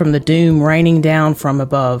flee from the doom raining down from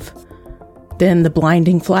above. Then the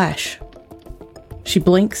blinding flash. She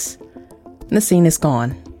blinks, and the scene is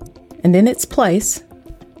gone. And in its place,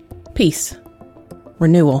 peace,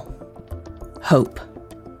 renewal, hope.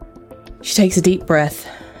 She takes a deep breath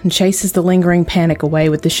and chases the lingering panic away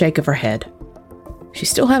with the shake of her head. She's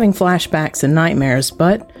still having flashbacks and nightmares,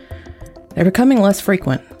 but they're becoming less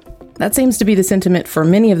frequent. That seems to be the sentiment for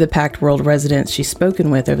many of the Pact World residents she's spoken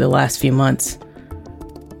with over the last few months.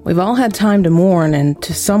 We've all had time to mourn and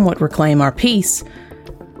to somewhat reclaim our peace.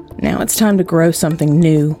 Now it's time to grow something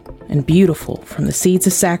new and beautiful from the seeds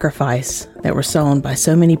of sacrifice that were sown by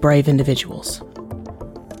so many brave individuals.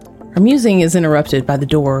 Her musing is interrupted by the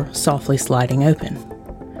door softly sliding open.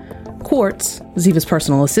 Quartz, Ziva's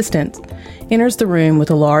personal assistant, enters the room with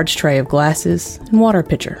a large tray of glasses and water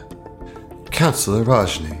pitcher. Councillor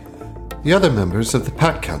Rajni, the other members of the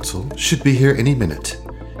Pact Council should be here any minute.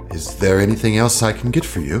 Is there anything else I can get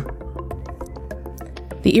for you?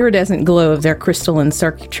 The iridescent glow of their crystalline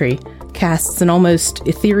circuitry casts an almost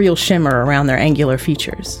ethereal shimmer around their angular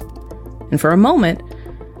features. And for a moment,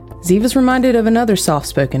 Ziva's reminded of another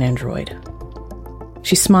soft-spoken android.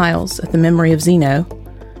 She smiles at the memory of Zeno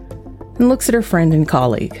and looks at her friend and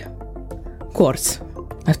colleague. Of course,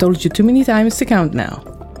 I've told you too many times to count now.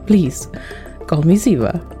 Please, call me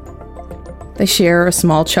Ziva. They share a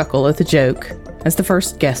small chuckle at the joke as the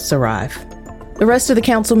first guests arrive. The rest of the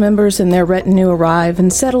council members and their retinue arrive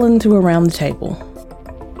and settle into around the table.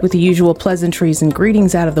 With the usual pleasantries and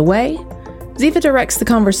greetings out of the way, Ziva directs the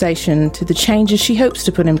conversation to the changes she hopes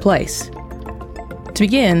to put in place. To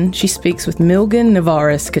begin, she speaks with Milgan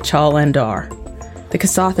Navaris Kachal Andar, the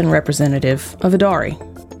Kasathan representative of Adari.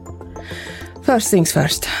 First things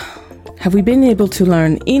first, have we been able to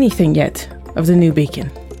learn anything yet of the new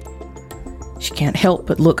beacon? She can't help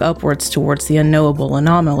but look upwards towards the unknowable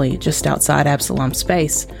anomaly just outside Absalom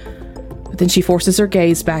space, but then she forces her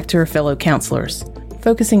gaze back to her fellow counselors,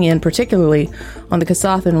 focusing in particularly on the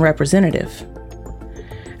Kasathan representative.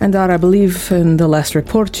 Andar, I believe in the last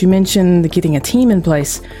report you mentioned getting a team in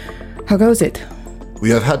place. How goes it? We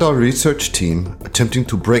have had our research team attempting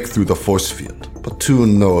to break through the force field, but to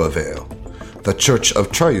no avail. The Church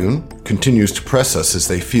of Triune continues to press us as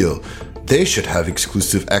they feel they should have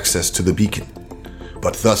exclusive access to the beacon.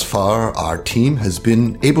 But thus far, our team has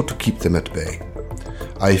been able to keep them at bay.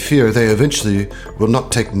 I fear they eventually will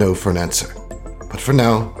not take no for an answer. But for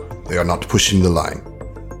now, they are not pushing the line.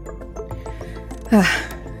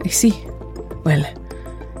 I see. Well,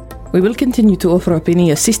 we will continue to offer up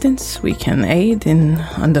any assistance we can aid in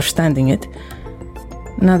understanding it.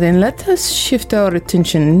 Now then, let us shift our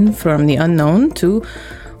attention from the unknown to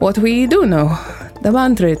what we do know, the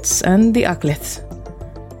Bantrids and the Akliths.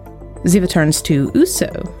 Ziva turns to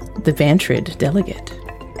Uso, the Bantrid delegate.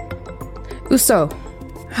 Uso,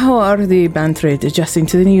 how are the Bantrid adjusting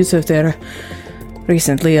to the news of their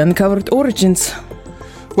recently uncovered origins?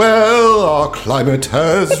 Well, our climate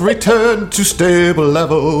has returned to stable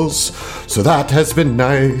levels, so that has been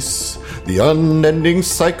nice. The unending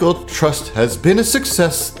cycle trust has been a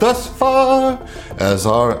success thus far, as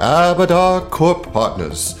our Abadar Corp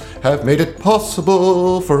partners have made it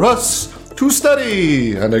possible for us to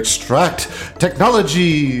study and extract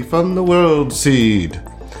technology from the world seed.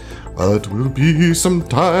 While it will be some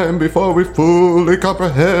time before we fully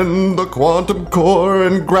comprehend the quantum core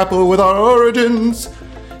and grapple with our origins,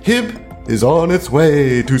 HIB is on its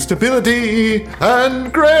way to stability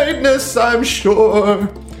and greatness, I'm sure.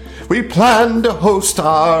 We plan to host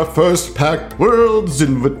our first Pact Worlds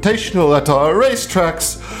Invitational at our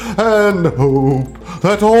racetracks and hope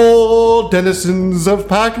that all denizens of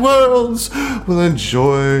Pact Worlds will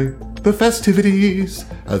enjoy the festivities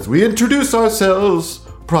as we introduce ourselves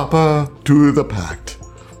proper to the Pact.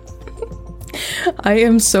 I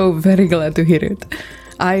am so very glad to hear it.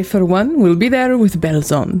 I, for one, will be there with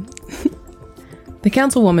bells on. The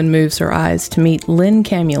councilwoman moves her eyes to meet Lynn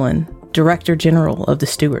Camulin, Director General of the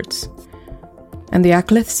Stewards. And the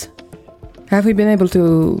Akliths? Have we been able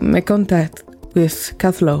to make contact with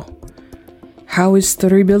Cathlo? How is the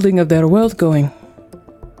rebuilding of their world going?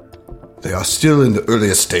 They are still in the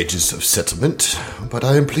earliest stages of settlement, but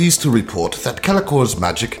I am pleased to report that Calicor's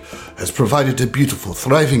magic has provided a beautiful,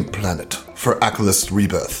 thriving planet for Aklith's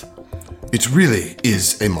rebirth. It really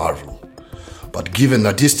is a marvel. But given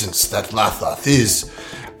the distance that Lathoth is,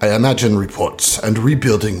 I imagine reports and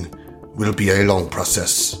rebuilding will be a long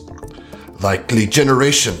process. Likely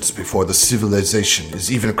generations before the civilization is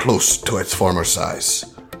even close to its former size,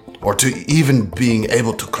 or to even being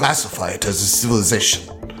able to classify it as a civilization.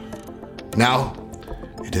 Now,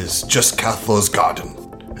 it is just Cathlo's garden,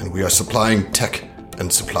 and we are supplying tech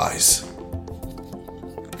and supplies.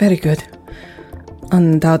 Very good.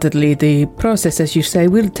 Undoubtedly, the process, as you say,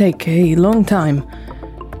 will take a long time,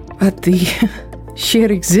 but the sheer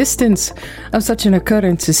existence of such an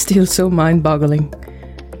occurrence is still so mind-boggling.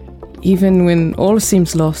 Even when all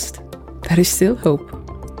seems lost, there is still hope.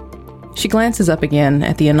 She glances up again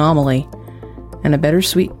at the anomaly, and a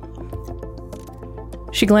bittersweet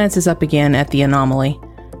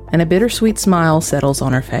smile settles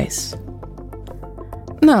on her face.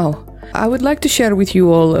 Now, I would like to share with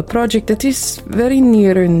you all a project that is very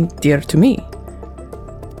near and dear to me.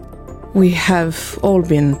 We have all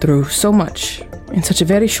been through so much in such a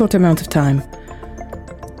very short amount of time.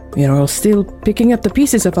 We are all still picking up the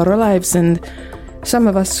pieces of our lives, and some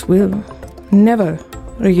of us will never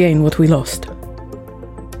regain what we lost.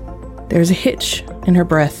 There's a hitch in her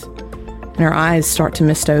breath, and her eyes start to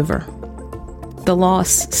mist over. The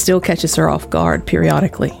loss still catches her off guard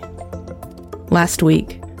periodically. Last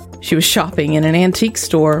week, she was shopping in an antique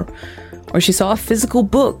store where she saw a physical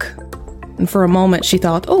book, and for a moment she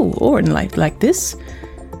thought, oh, Orin liked like this,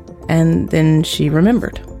 and then she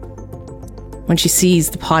remembered. when she sees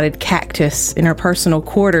the potted cactus in her personal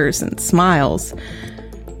quarters and smiles.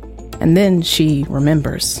 And then she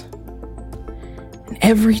remembers. And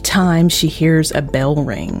every time she hears a bell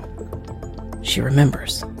ring, she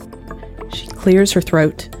remembers. She clears her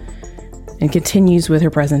throat and continues with her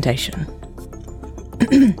presentation.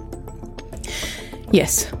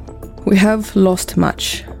 Yes, we have lost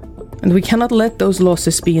much, and we cannot let those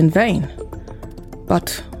losses be in vain.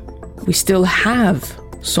 But we still have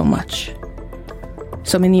so much.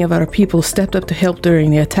 So many of our people stepped up to help during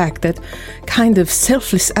the attack. That kind of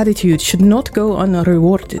selfless attitude should not go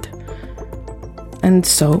unrewarded. And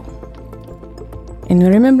so, in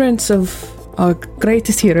remembrance of our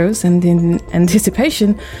greatest heroes and in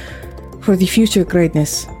anticipation for the future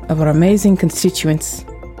greatness of our amazing constituents,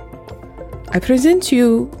 I present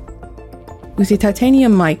you with the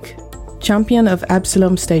Titanium Mike Champion of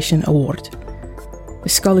Absalom Station Award, a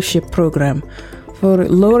scholarship program for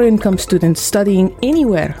lower-income students studying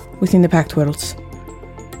anywhere within the Pact Worlds.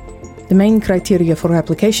 The main criteria for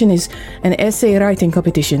application is an essay writing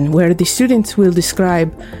competition where the students will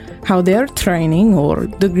describe how their training or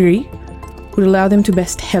degree will allow them to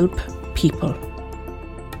best help people.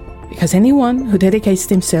 Because anyone who dedicates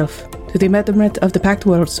themselves to the betterment of the Pact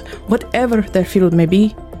Worlds, whatever their field may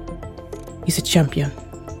be, is a champion.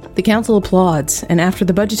 The council applauds, and after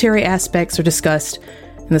the budgetary aspects are discussed,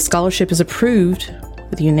 and the scholarship is approved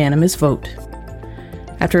with a unanimous vote.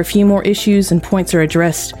 After a few more issues and points are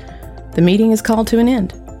addressed, the meeting is called to an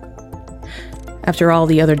end. After all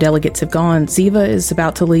the other delegates have gone, Ziva is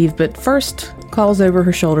about to leave, but first calls over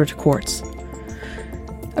her shoulder to Quartz.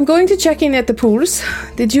 I'm going to check in at the pools.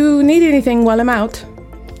 Did you need anything while I'm out?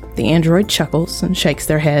 The android chuckles and shakes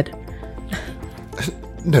their head.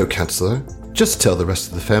 No, Counselor. Just tell the rest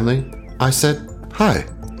of the family I said hi.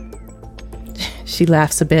 She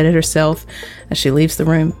laughs a bit at herself as she leaves the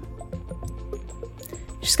room.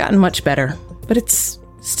 She's gotten much better, but it's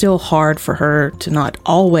still hard for her to not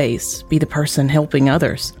always be the person helping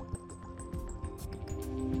others.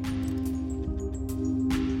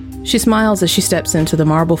 She smiles as she steps into the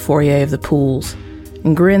marble foyer of the pools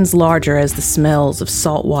and grins larger as the smells of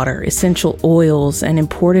salt water, essential oils, and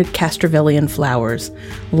imported Castrovillian flowers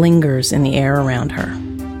lingers in the air around her.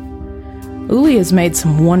 Uli has made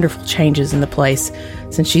some wonderful changes in the place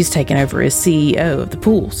since she's taken over as CEO of the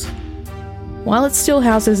pools. While it still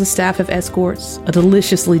houses a staff of escorts, a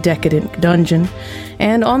deliciously decadent dungeon,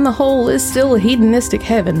 and on the whole is still a hedonistic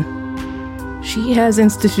heaven, she has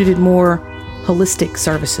instituted more holistic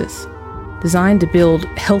services designed to build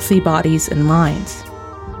healthy bodies and minds.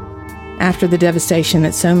 After the devastation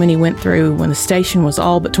that so many went through when the station was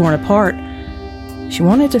all but torn apart, she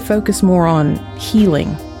wanted to focus more on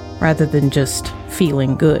healing rather than just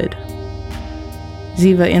feeling good.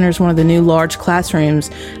 Ziva enters one of the new large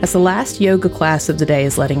classrooms as the last yoga class of the day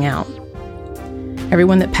is letting out.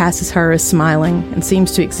 Everyone that passes her is smiling and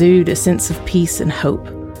seems to exude a sense of peace and hope.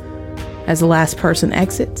 As the last person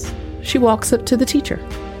exits, she walks up to the teacher.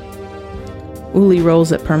 Uli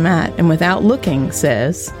rolls up her mat and without looking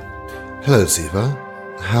says, Hello, Ziva.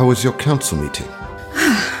 How was your council meeting?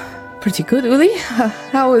 Pretty good, Uli.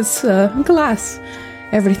 How was class?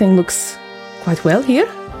 Everything looks quite well here.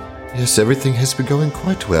 Yes, everything has been going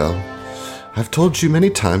quite well. I've told you many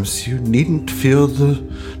times you needn't feel the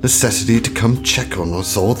necessity to come check on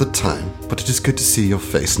us all the time, but it is good to see your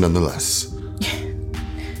face nonetheless.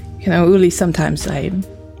 You know, Uli, sometimes I'm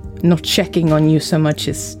not checking on you so much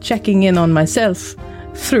as checking in on myself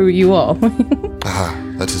through you all.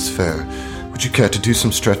 That is fair. Would you care to do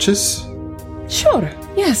some stretches? Sure.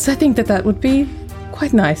 Yes, I think that would be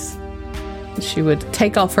quite nice. She would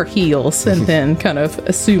take off her heels and then kind of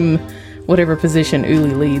assume whatever position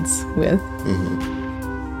Uli leads with.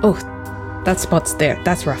 Mm-hmm. Oh, that spot's there.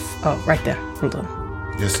 That's rough. Oh, right there. Hold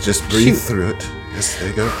on. Yes, just breathe through it. Yes, there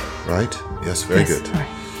you go. Right. Yes, very good. All right.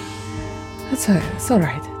 That's all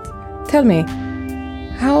right. Tell me,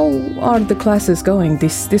 how are the classes going?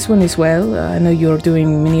 This one is well. I know you're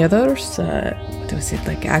doing many others. What was it,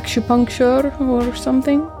 like acupuncture or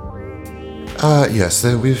something? Yes,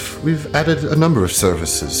 we've added a number of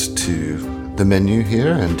services to the menu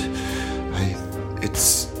here, and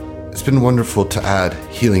it's been wonderful to add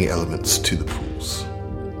healing elements to the pools.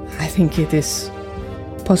 I think it is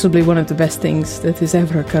possibly one of the best things that has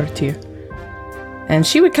ever occurred to you. And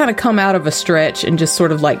she would kind of come out of a stretch and just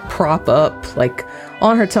sort of like prop up, like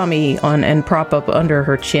on her tummy and prop up under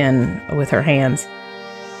her chin with her hands.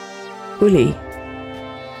 Uli,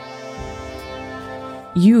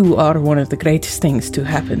 you are one of the greatest things to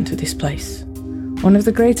happen to this place. One of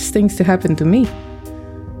the greatest things to happen to me.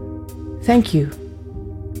 Thank you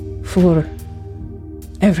for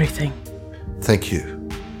everything. Thank you.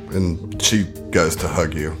 And she goes to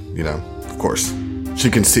hug you, of course. She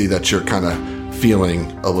can see that you're kind of feeling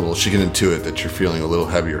she can intuit that you're feeling a little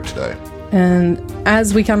heavier today. And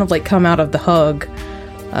as we kind of come out of the hug,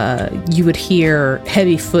 you would hear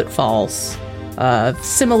heavy footfalls,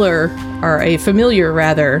 similar, or a familiar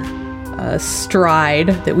rather, stride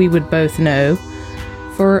that we would both know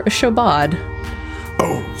for Shabad.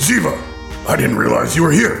 Oh, Ziva, I didn't realize you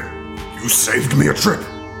were here. You saved me a trip.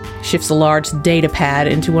 Shifts a large data pad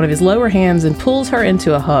into one of his lower hands and pulls her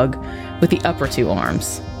into a hug with the upper two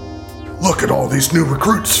arms. Look at all these new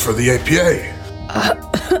recruits for the APA.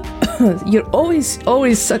 You're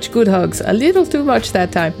always such good hugs. A little too much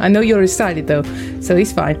that time. I know you're excited though, so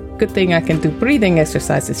he's fine. Good thing I can do breathing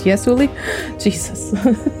exercises. Yes, Uli? Jesus.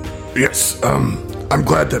 Yes, I'm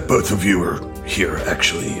glad that both of you are here,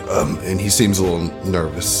 actually. And he seems a little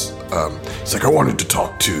nervous. It's like I wanted to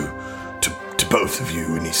talk to both of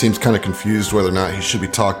you, and He seems kind of confused whether or not he should be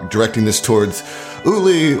directing this towards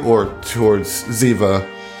Uli or towards Ziva.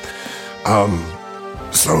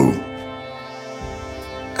 So,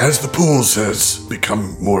 as the pools has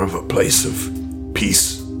become more of a place of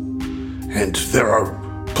peace, and there are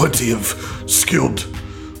plenty of skilled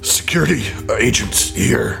security agents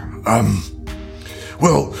here,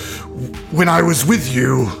 well, when I was with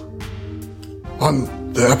you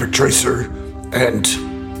on the Epic Tracer, and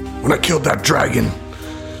when I killed that dragon,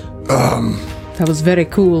 that was very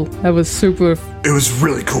cool. That was super. It was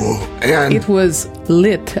really cool, and It was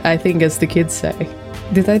lit, I think, as the kids say.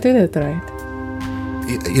 Did I do that right?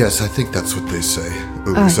 Yes, I think that's what they say.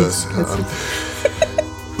 Uli says.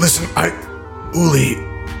 Listen, Uli,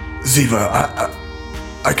 Ziva,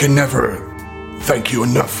 I can never thank you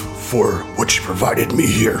enough for what you provided me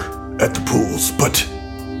here at the pools, but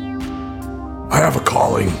I have a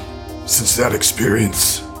calling since that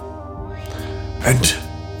experience. And,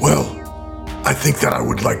 well, I think that I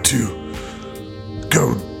would like to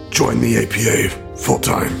go join the APA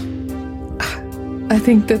full-time. I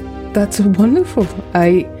think that's wonderful.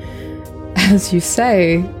 As you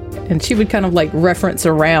say, and she would kind of reference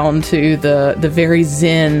around to the very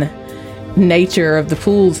zen nature of the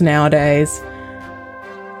pools nowadays.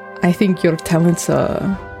 I think your talents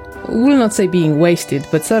are, will not say being wasted,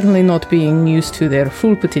 but certainly not being used to their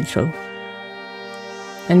full potential.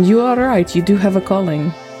 And you are right, you do have a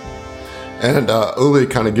calling. And Uli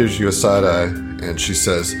kind of gives you a side eye, and she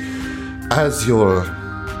says, as your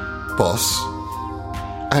boss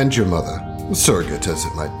and your mother, surrogate as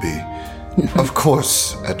it might be, of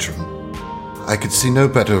course, Etrim, I could see no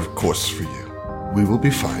better course for you. We will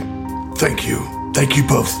be fine. Thank you. Thank you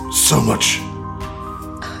both so much.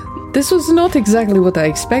 This was not exactly what I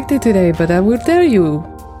expected today, but I will tell you,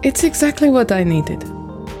 it's exactly what I needed.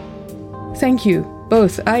 Thank you,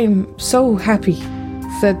 both. I am so happy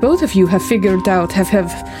that both of you have figured out,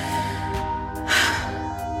 have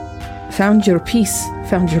found your peace,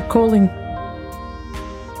 found your calling.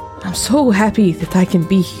 I'm so happy that I can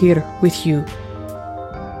be here with you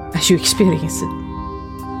as you experience it.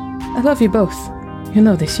 I love you both. You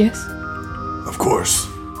know this, yes? Of course,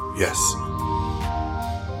 yes.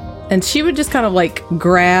 And she would just kind of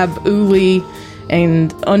grab Uli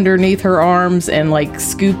and underneath her arms and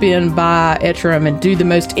scoop in by Etrim and do the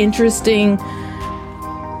most interesting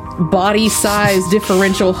body size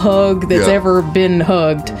differential hug that's ever been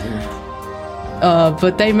hugged.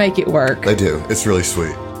 But they make it work. They do. It's really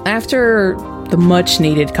sweet. After the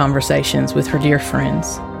much-needed conversations with her dear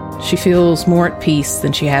friends, she feels more at peace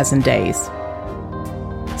than she has in days.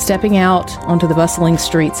 Stepping out onto the bustling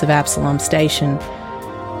streets of Absalom Station,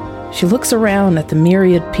 she looks around at the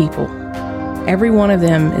myriad people. Every one of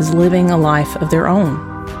them is living a life of their own,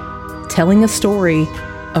 telling a story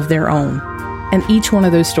of their own, and each one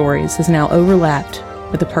of those stories is now overlapped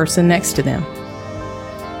with the person next to them.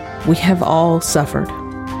 We have all suffered.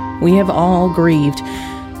 We have all grieved.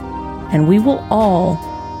 And we will all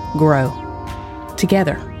grow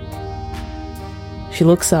together. She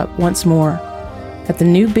looks up once more at the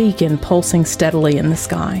new beacon pulsing steadily in the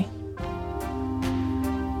sky.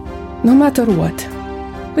 No matter what,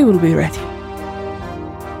 we will be ready.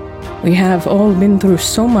 We have all been through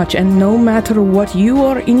so much, and no matter what you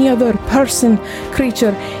or any other person,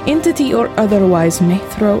 creature, entity, or otherwise may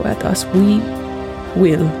throw at us, we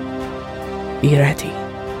will be ready.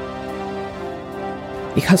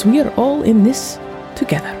 Because we are all in this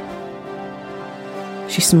together.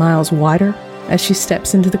 She smiles wider as she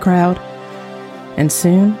steps into the crowd, and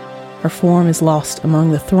soon her form is lost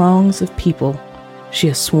among the throngs of people she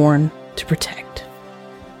has sworn to protect.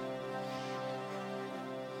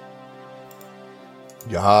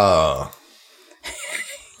 Yeah.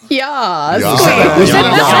 Yes. Was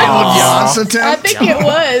that a final Yas I attempt? think it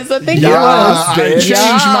was. I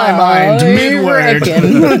changed my mind mid-word.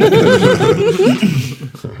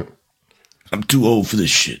 I'm too old for this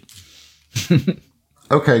shit.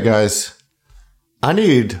 Okay, guys. I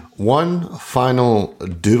need one final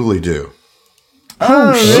doodly-doo.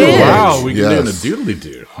 Oh, shit. Wow, we can do a Yes.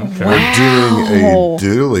 doodly-doo. Okay. We're doing a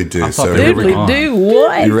doodly-doo. thought So they here we were go. on. Do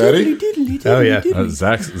what? You ready? Oh, yeah.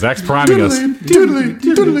 Zach's priming us.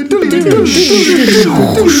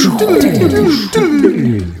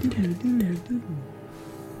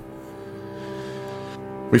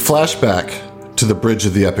 We flash back to the bridge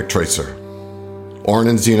of the Epic Tracer. Orin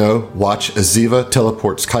and Zeno watch as Ziva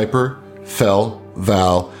teleports Kuiper, Fel,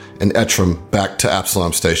 Val, and Etrim back to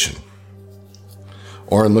Absalom Station.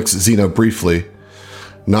 Orin looks at Zeno briefly,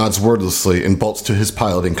 nods wordlessly, and bolts to his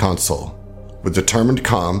piloting console. With determined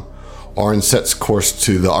calm, Orin sets course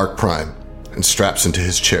to the Arc Prime and straps into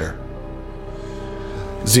his chair.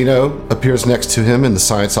 Zeno appears next to him in the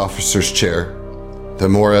science officer's chair, though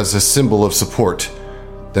more as a symbol of support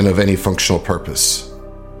than of any functional purpose.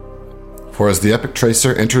 For as the Epic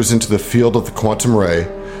Tracer enters into the field of the quantum ray,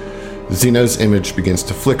 Zeno's image begins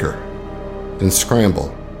to flicker, then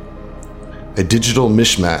scramble, a digital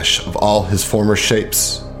mishmash of all his former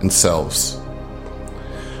shapes and selves.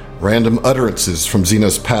 Random utterances from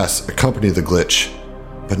Zeno's past accompany the glitch,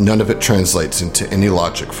 but none of it translates into any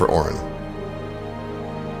logic for Orin.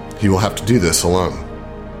 He will have to do this alone.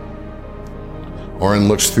 Orin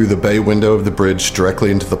looks through the bay window of the bridge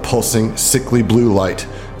directly into the pulsing, sickly blue light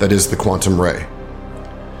that is the quantum ray.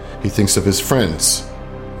 He thinks of his friends,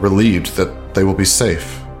 relieved that they will be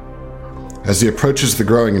safe. As he approaches the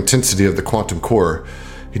growing intensity of the quantum core,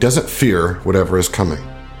 he doesn't fear whatever is coming.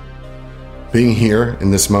 Being here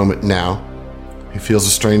in this moment now, he feels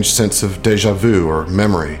a strange sense of déjà vu or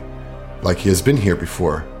memory, like he has been here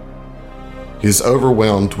before. He is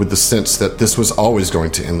overwhelmed with the sense that this was always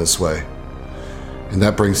going to end this way, and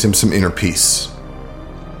that brings him some inner peace.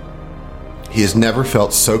 He has never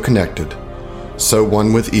felt so connected, so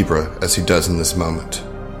one with Ibra as he does in this moment.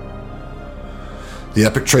 The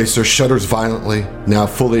Epic Tracer shudders violently, now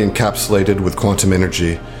fully encapsulated with quantum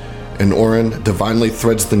energy, and Orin divinely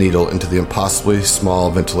threads the needle into the impossibly small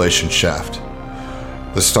ventilation shaft,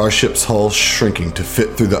 the starship's hull shrinking to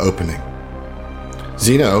fit through the opening.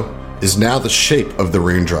 Zeno is now the shape of the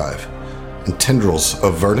rune drive, and tendrils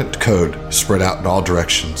of verdant code spread out in all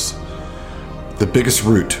directions, the biggest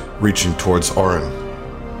root reaching towards Orin.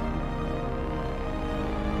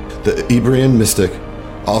 The Ibrian mystic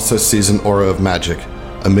also sees an aura of magic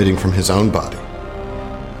emitting from his own body,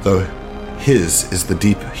 though his is the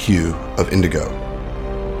deep hue of indigo.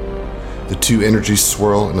 The two energies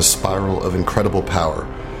swirl in a spiral of incredible power,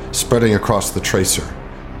 spreading across the tracer,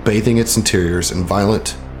 bathing its interiors in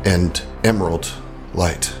violet and emerald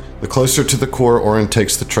light. The closer to the core Orin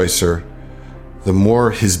takes the tracer, the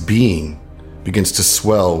more his being begins to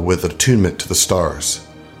swell with attunement to the stars,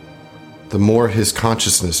 the more his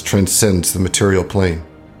consciousness transcends the material plane.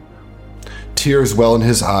 Tears well in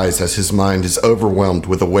his eyes as his mind is overwhelmed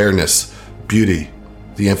with awareness, beauty,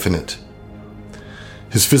 the infinite.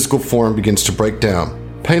 His physical form begins to break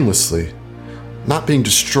down, painlessly, not being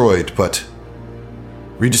destroyed, but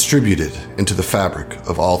redistributed into the fabric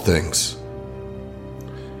of all things.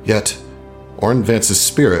 Yet, Orin Vance's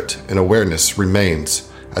spirit and awareness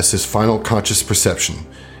remains as his final conscious perception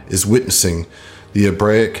is witnessing the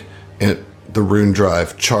Hebraic and the rune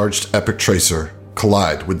drive charged Epic Tracer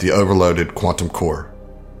collide with the overloaded quantum core.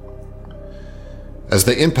 As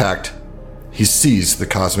they impact, he sees the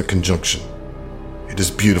cosmic conjunction. It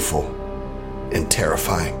is beautiful and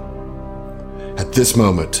terrifying. At this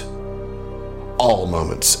moment, all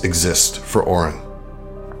moments exist for Orin.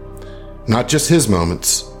 Not just his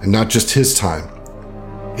moments, and not just his time.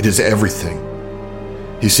 It is everything.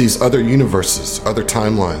 He sees other universes, other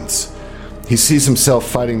timelines. He sees himself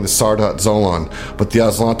fighting the Sardat Zolan, but the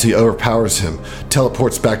Aslanti overpowers him,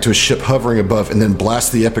 teleports back to his ship hovering above, and then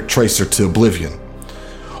blasts the Epic Tracer to oblivion.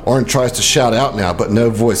 Orin tries to shout out now, but no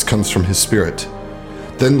voice comes from his spirit.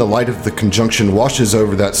 Then the light of the conjunction washes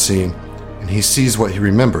over that scene, and he sees what he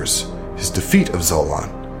remembers, his defeat of Zolan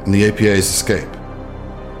and the APA's escape.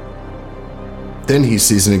 Then he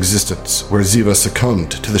sees an existence where Ziva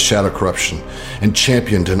succumbed to the shadow corruption and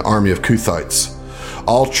championed an army of Kuthites.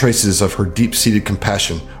 All traces of her deep-seated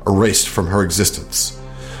compassion erased from her existence.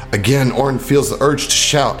 Again, Orin feels the urge to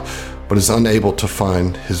shout, but is unable to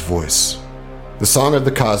find his voice. The song of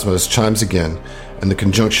the cosmos chimes again, and the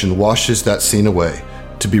conjunction washes that scene away,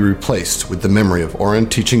 to be replaced with the memory of Orin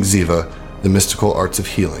teaching Ziva the mystical arts of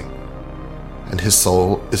healing. And his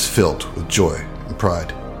soul is filled with joy and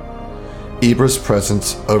pride. Ibra's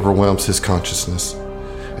presence overwhelms his consciousness,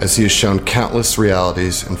 as he has shown countless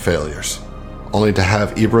realities and failures, only to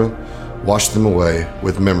have Ibra wash them away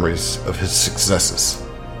with memories of his successes.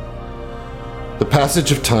 The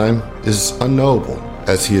passage of time is unknowable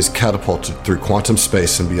as he is catapulted through quantum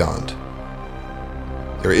space and beyond.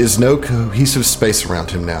 There is no cohesive space around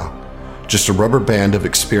him now, just a rubber band of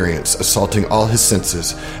experience assaulting all his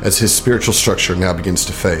senses as his spiritual structure now begins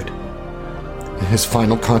to fade. In his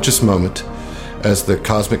final conscious moment, as the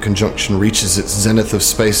cosmic conjunction reaches its zenith of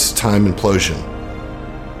space-time implosion,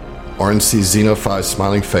 Orin sees Xeno 5's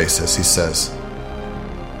smiling face as he says,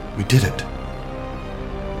 "We did it."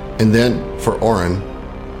 And then, for Orin,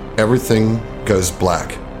 everything goes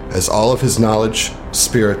black as all of his knowledge,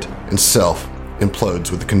 spirit, and self implodes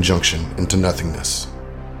with the conjunction into nothingness.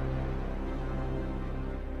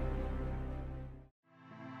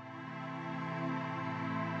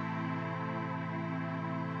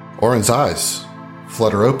 Orin's eyes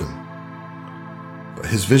flutter open, but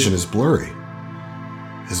his vision is blurry.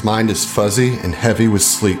 His mind is fuzzy and heavy with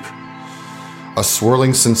sleep. A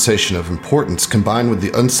swirling sensation of importance combined with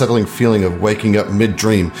the unsettling feeling of waking up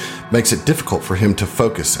mid-dream makes it difficult for him to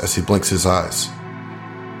focus as he blinks his eyes.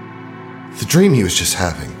 The dream he was just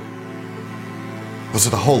having. Was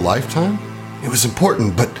it a whole lifetime? It was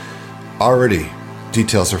important, but already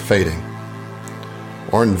details are fading.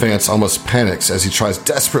 Orin Vance almost panics as he tries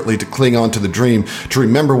desperately to cling on to the dream, to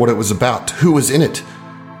remember what it was about, who was in it.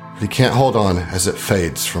 But he can't hold on as it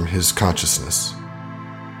fades from his consciousness.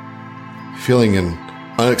 Feeling an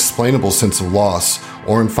unexplainable sense of loss,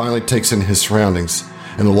 Orin finally takes in his surroundings,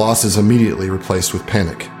 and the loss is immediately replaced with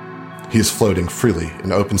panic. He is floating freely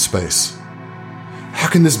in open space. How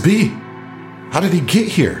can this be? How did he get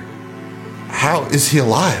here? How is he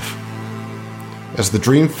alive? As the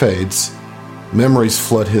dream fades, memories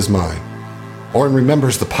flood his mind. Orin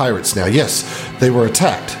remembers the pirates now. Yes, they were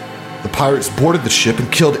attacked. The pirates boarded the ship and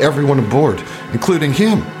killed everyone aboard, including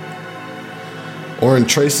him. Orin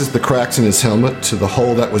traces the cracks in his helmet to the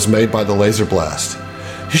hole that was made by the laser blast.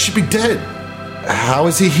 He should be dead. How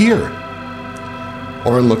is he here?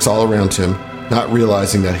 Orin looks all around him, not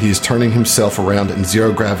realizing that he is turning himself around in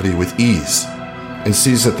zero gravity with ease, and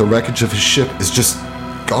sees that the wreckage of his ship is just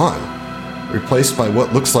gone, replaced by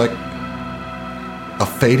what looks like a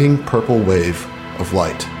fading purple wave of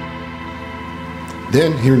light.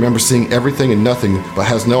 Then he remembers seeing everything and nothing, but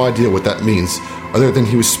has no idea what that means, other than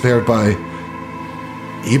he was spared by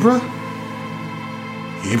Ibra?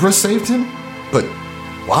 Ibra saved him? But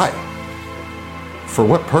why? For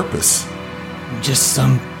what purpose? I'm just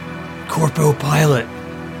some corpo pilot.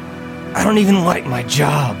 I don't even like my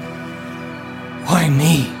job. Why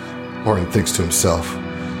me? Orin thinks to himself,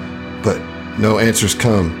 but no answers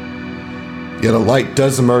come. Yet a light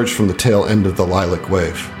does emerge from the tail end of the lilac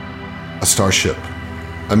wave. A starship.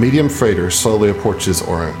 A medium freighter slowly approaches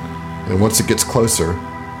Orin, and once it gets closer,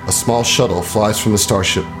 a small shuttle flies from the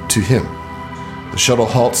starship to him. The shuttle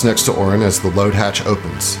halts next to Orin as the load hatch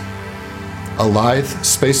opens. A lithe,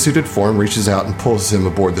 spacesuited form reaches out and pulls him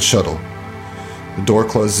aboard the shuttle. The door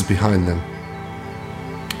closes behind them.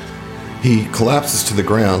 He collapses to the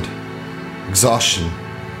ground, exhaustion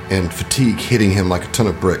and fatigue hitting him like a ton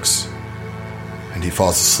of bricks, and he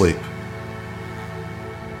falls asleep.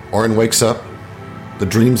 Orin wakes up, the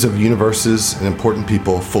dreams of universes and important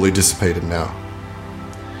people fully dissipated now.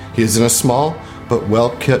 He is in a small but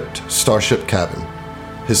well-kept starship cabin,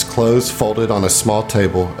 his clothes folded on a small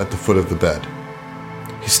table at the foot of the bed.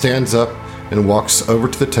 He stands up and walks over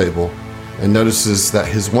to the table and notices that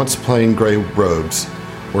his once plain gray robes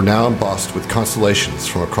were now embossed with constellations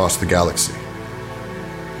from across the galaxy.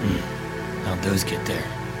 How'd those get there?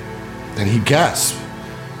 And he gasps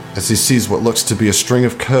as he sees what looks to be a string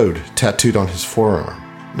of code tattooed on his forearm.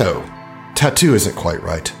 No, tattoo isn't quite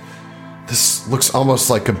right. This looks almost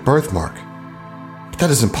like a birthmark. But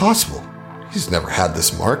that is impossible. He's never had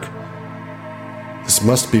this mark. This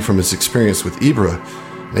must be from his experience with Ibra,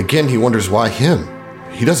 and again he wonders why him.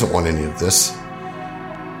 He doesn't want any of this.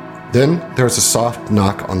 Then there is a soft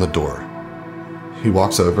knock on the door. He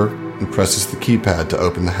walks over and presses the keypad to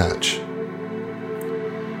open the hatch.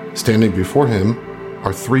 Standing before him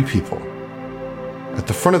are 3 people. At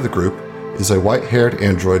the front of the group is a white-haired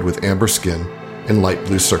android with amber skin and light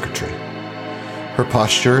blue circuitry, her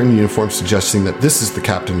posture and uniform suggesting that this is the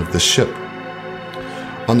captain of this ship.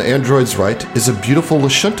 On the android's right is a beautiful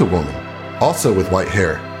Lashunta woman, also with white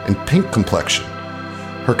hair and pink complexion,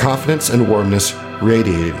 her confidence and warmness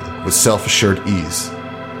radiating with self-assured ease.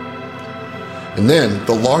 And then,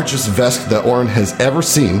 the largest Vesk that Orin has ever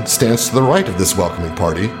seen stands to the right of this welcoming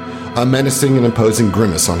party, a menacing and imposing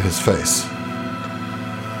grimace on his face.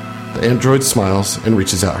 The The android smiles and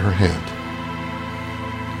reaches out her hand.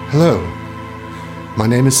 Hello, my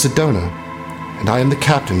name is Sedona, and I am the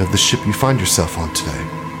captain of the ship you find yourself on today.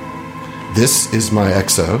 This is my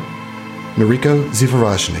XO, Noriko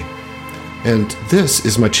Zivarajni, and this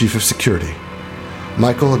is my chief of security,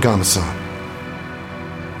 Michael Agama-san.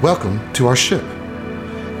 Welcome to our ship,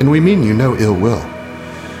 and we mean you no ill will.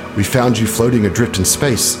 We found you floating adrift in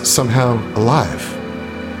space, somehow alive.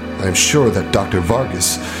 I am sure that Dr.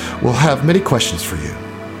 Vargas will have many questions for you,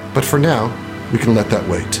 but for now, we can let that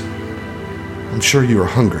wait. I'm sure you are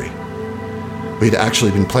hungry. We'd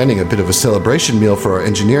actually been planning a bit of a celebration meal for our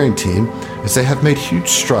engineering team, as they have made huge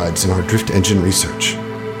strides in our drift engine research.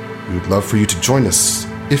 We would love for you to join us,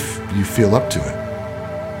 if you feel up to it.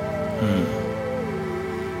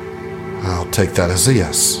 I'll take that as a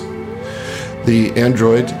yes. The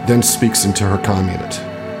android then speaks into her comm unit.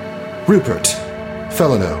 Rupert,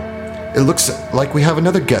 Felino, it looks like we have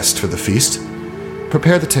another guest for the feast.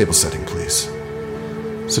 Prepare the table setting, please.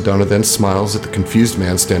 Sedona then smiles at the confused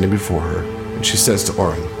man standing before her, and she says to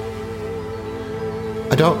Orin,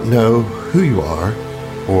 I don't know who you are,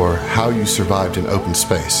 or how you survived in open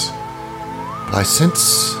space, but I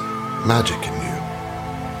sense magic in you,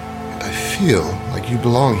 and I feel like you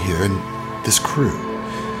belong here in this crew.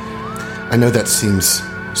 I know that seems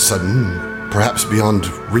sudden, perhaps beyond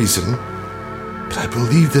reason, but I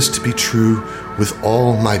believe this to be true with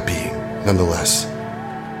all my being, nonetheless.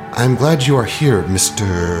 I'm glad you are here,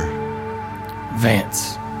 Mr.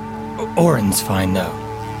 Vance. Orin's fine, though.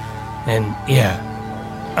 And yeah,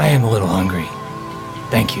 I am a little hungry.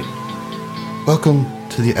 Thank you. Welcome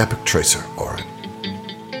to the Epic Tracer, Orin.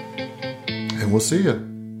 And we'll see you.